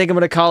 boys. I think I'm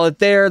going to call it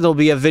there. There'll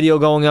be a video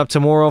going up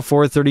tomorrow,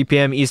 4:30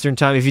 p.m. Eastern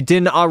Time. If you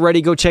didn't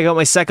already, go check out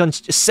my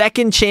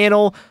second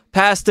channel,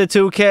 Pasta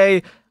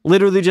 2K.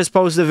 Literally just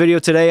posted a video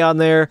today on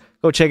there.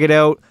 Go check it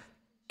out.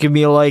 Give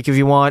me a like if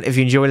you want, if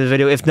you enjoyed the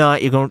video. If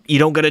not, you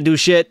don't got to do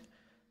shit.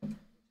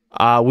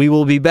 We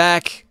will be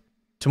back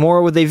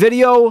tomorrow with a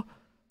video.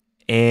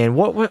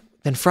 And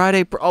then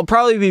Friday, I'll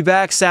probably be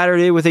back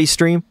Saturday with a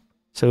stream.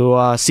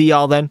 So, see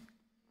y'all then.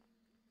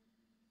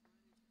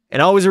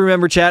 And always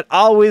remember, chat,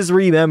 always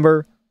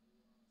remember,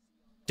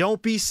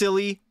 don't be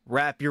silly,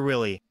 wrap your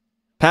willy.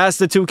 Pass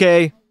the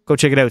 2K. Go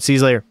check it out. See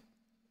you later.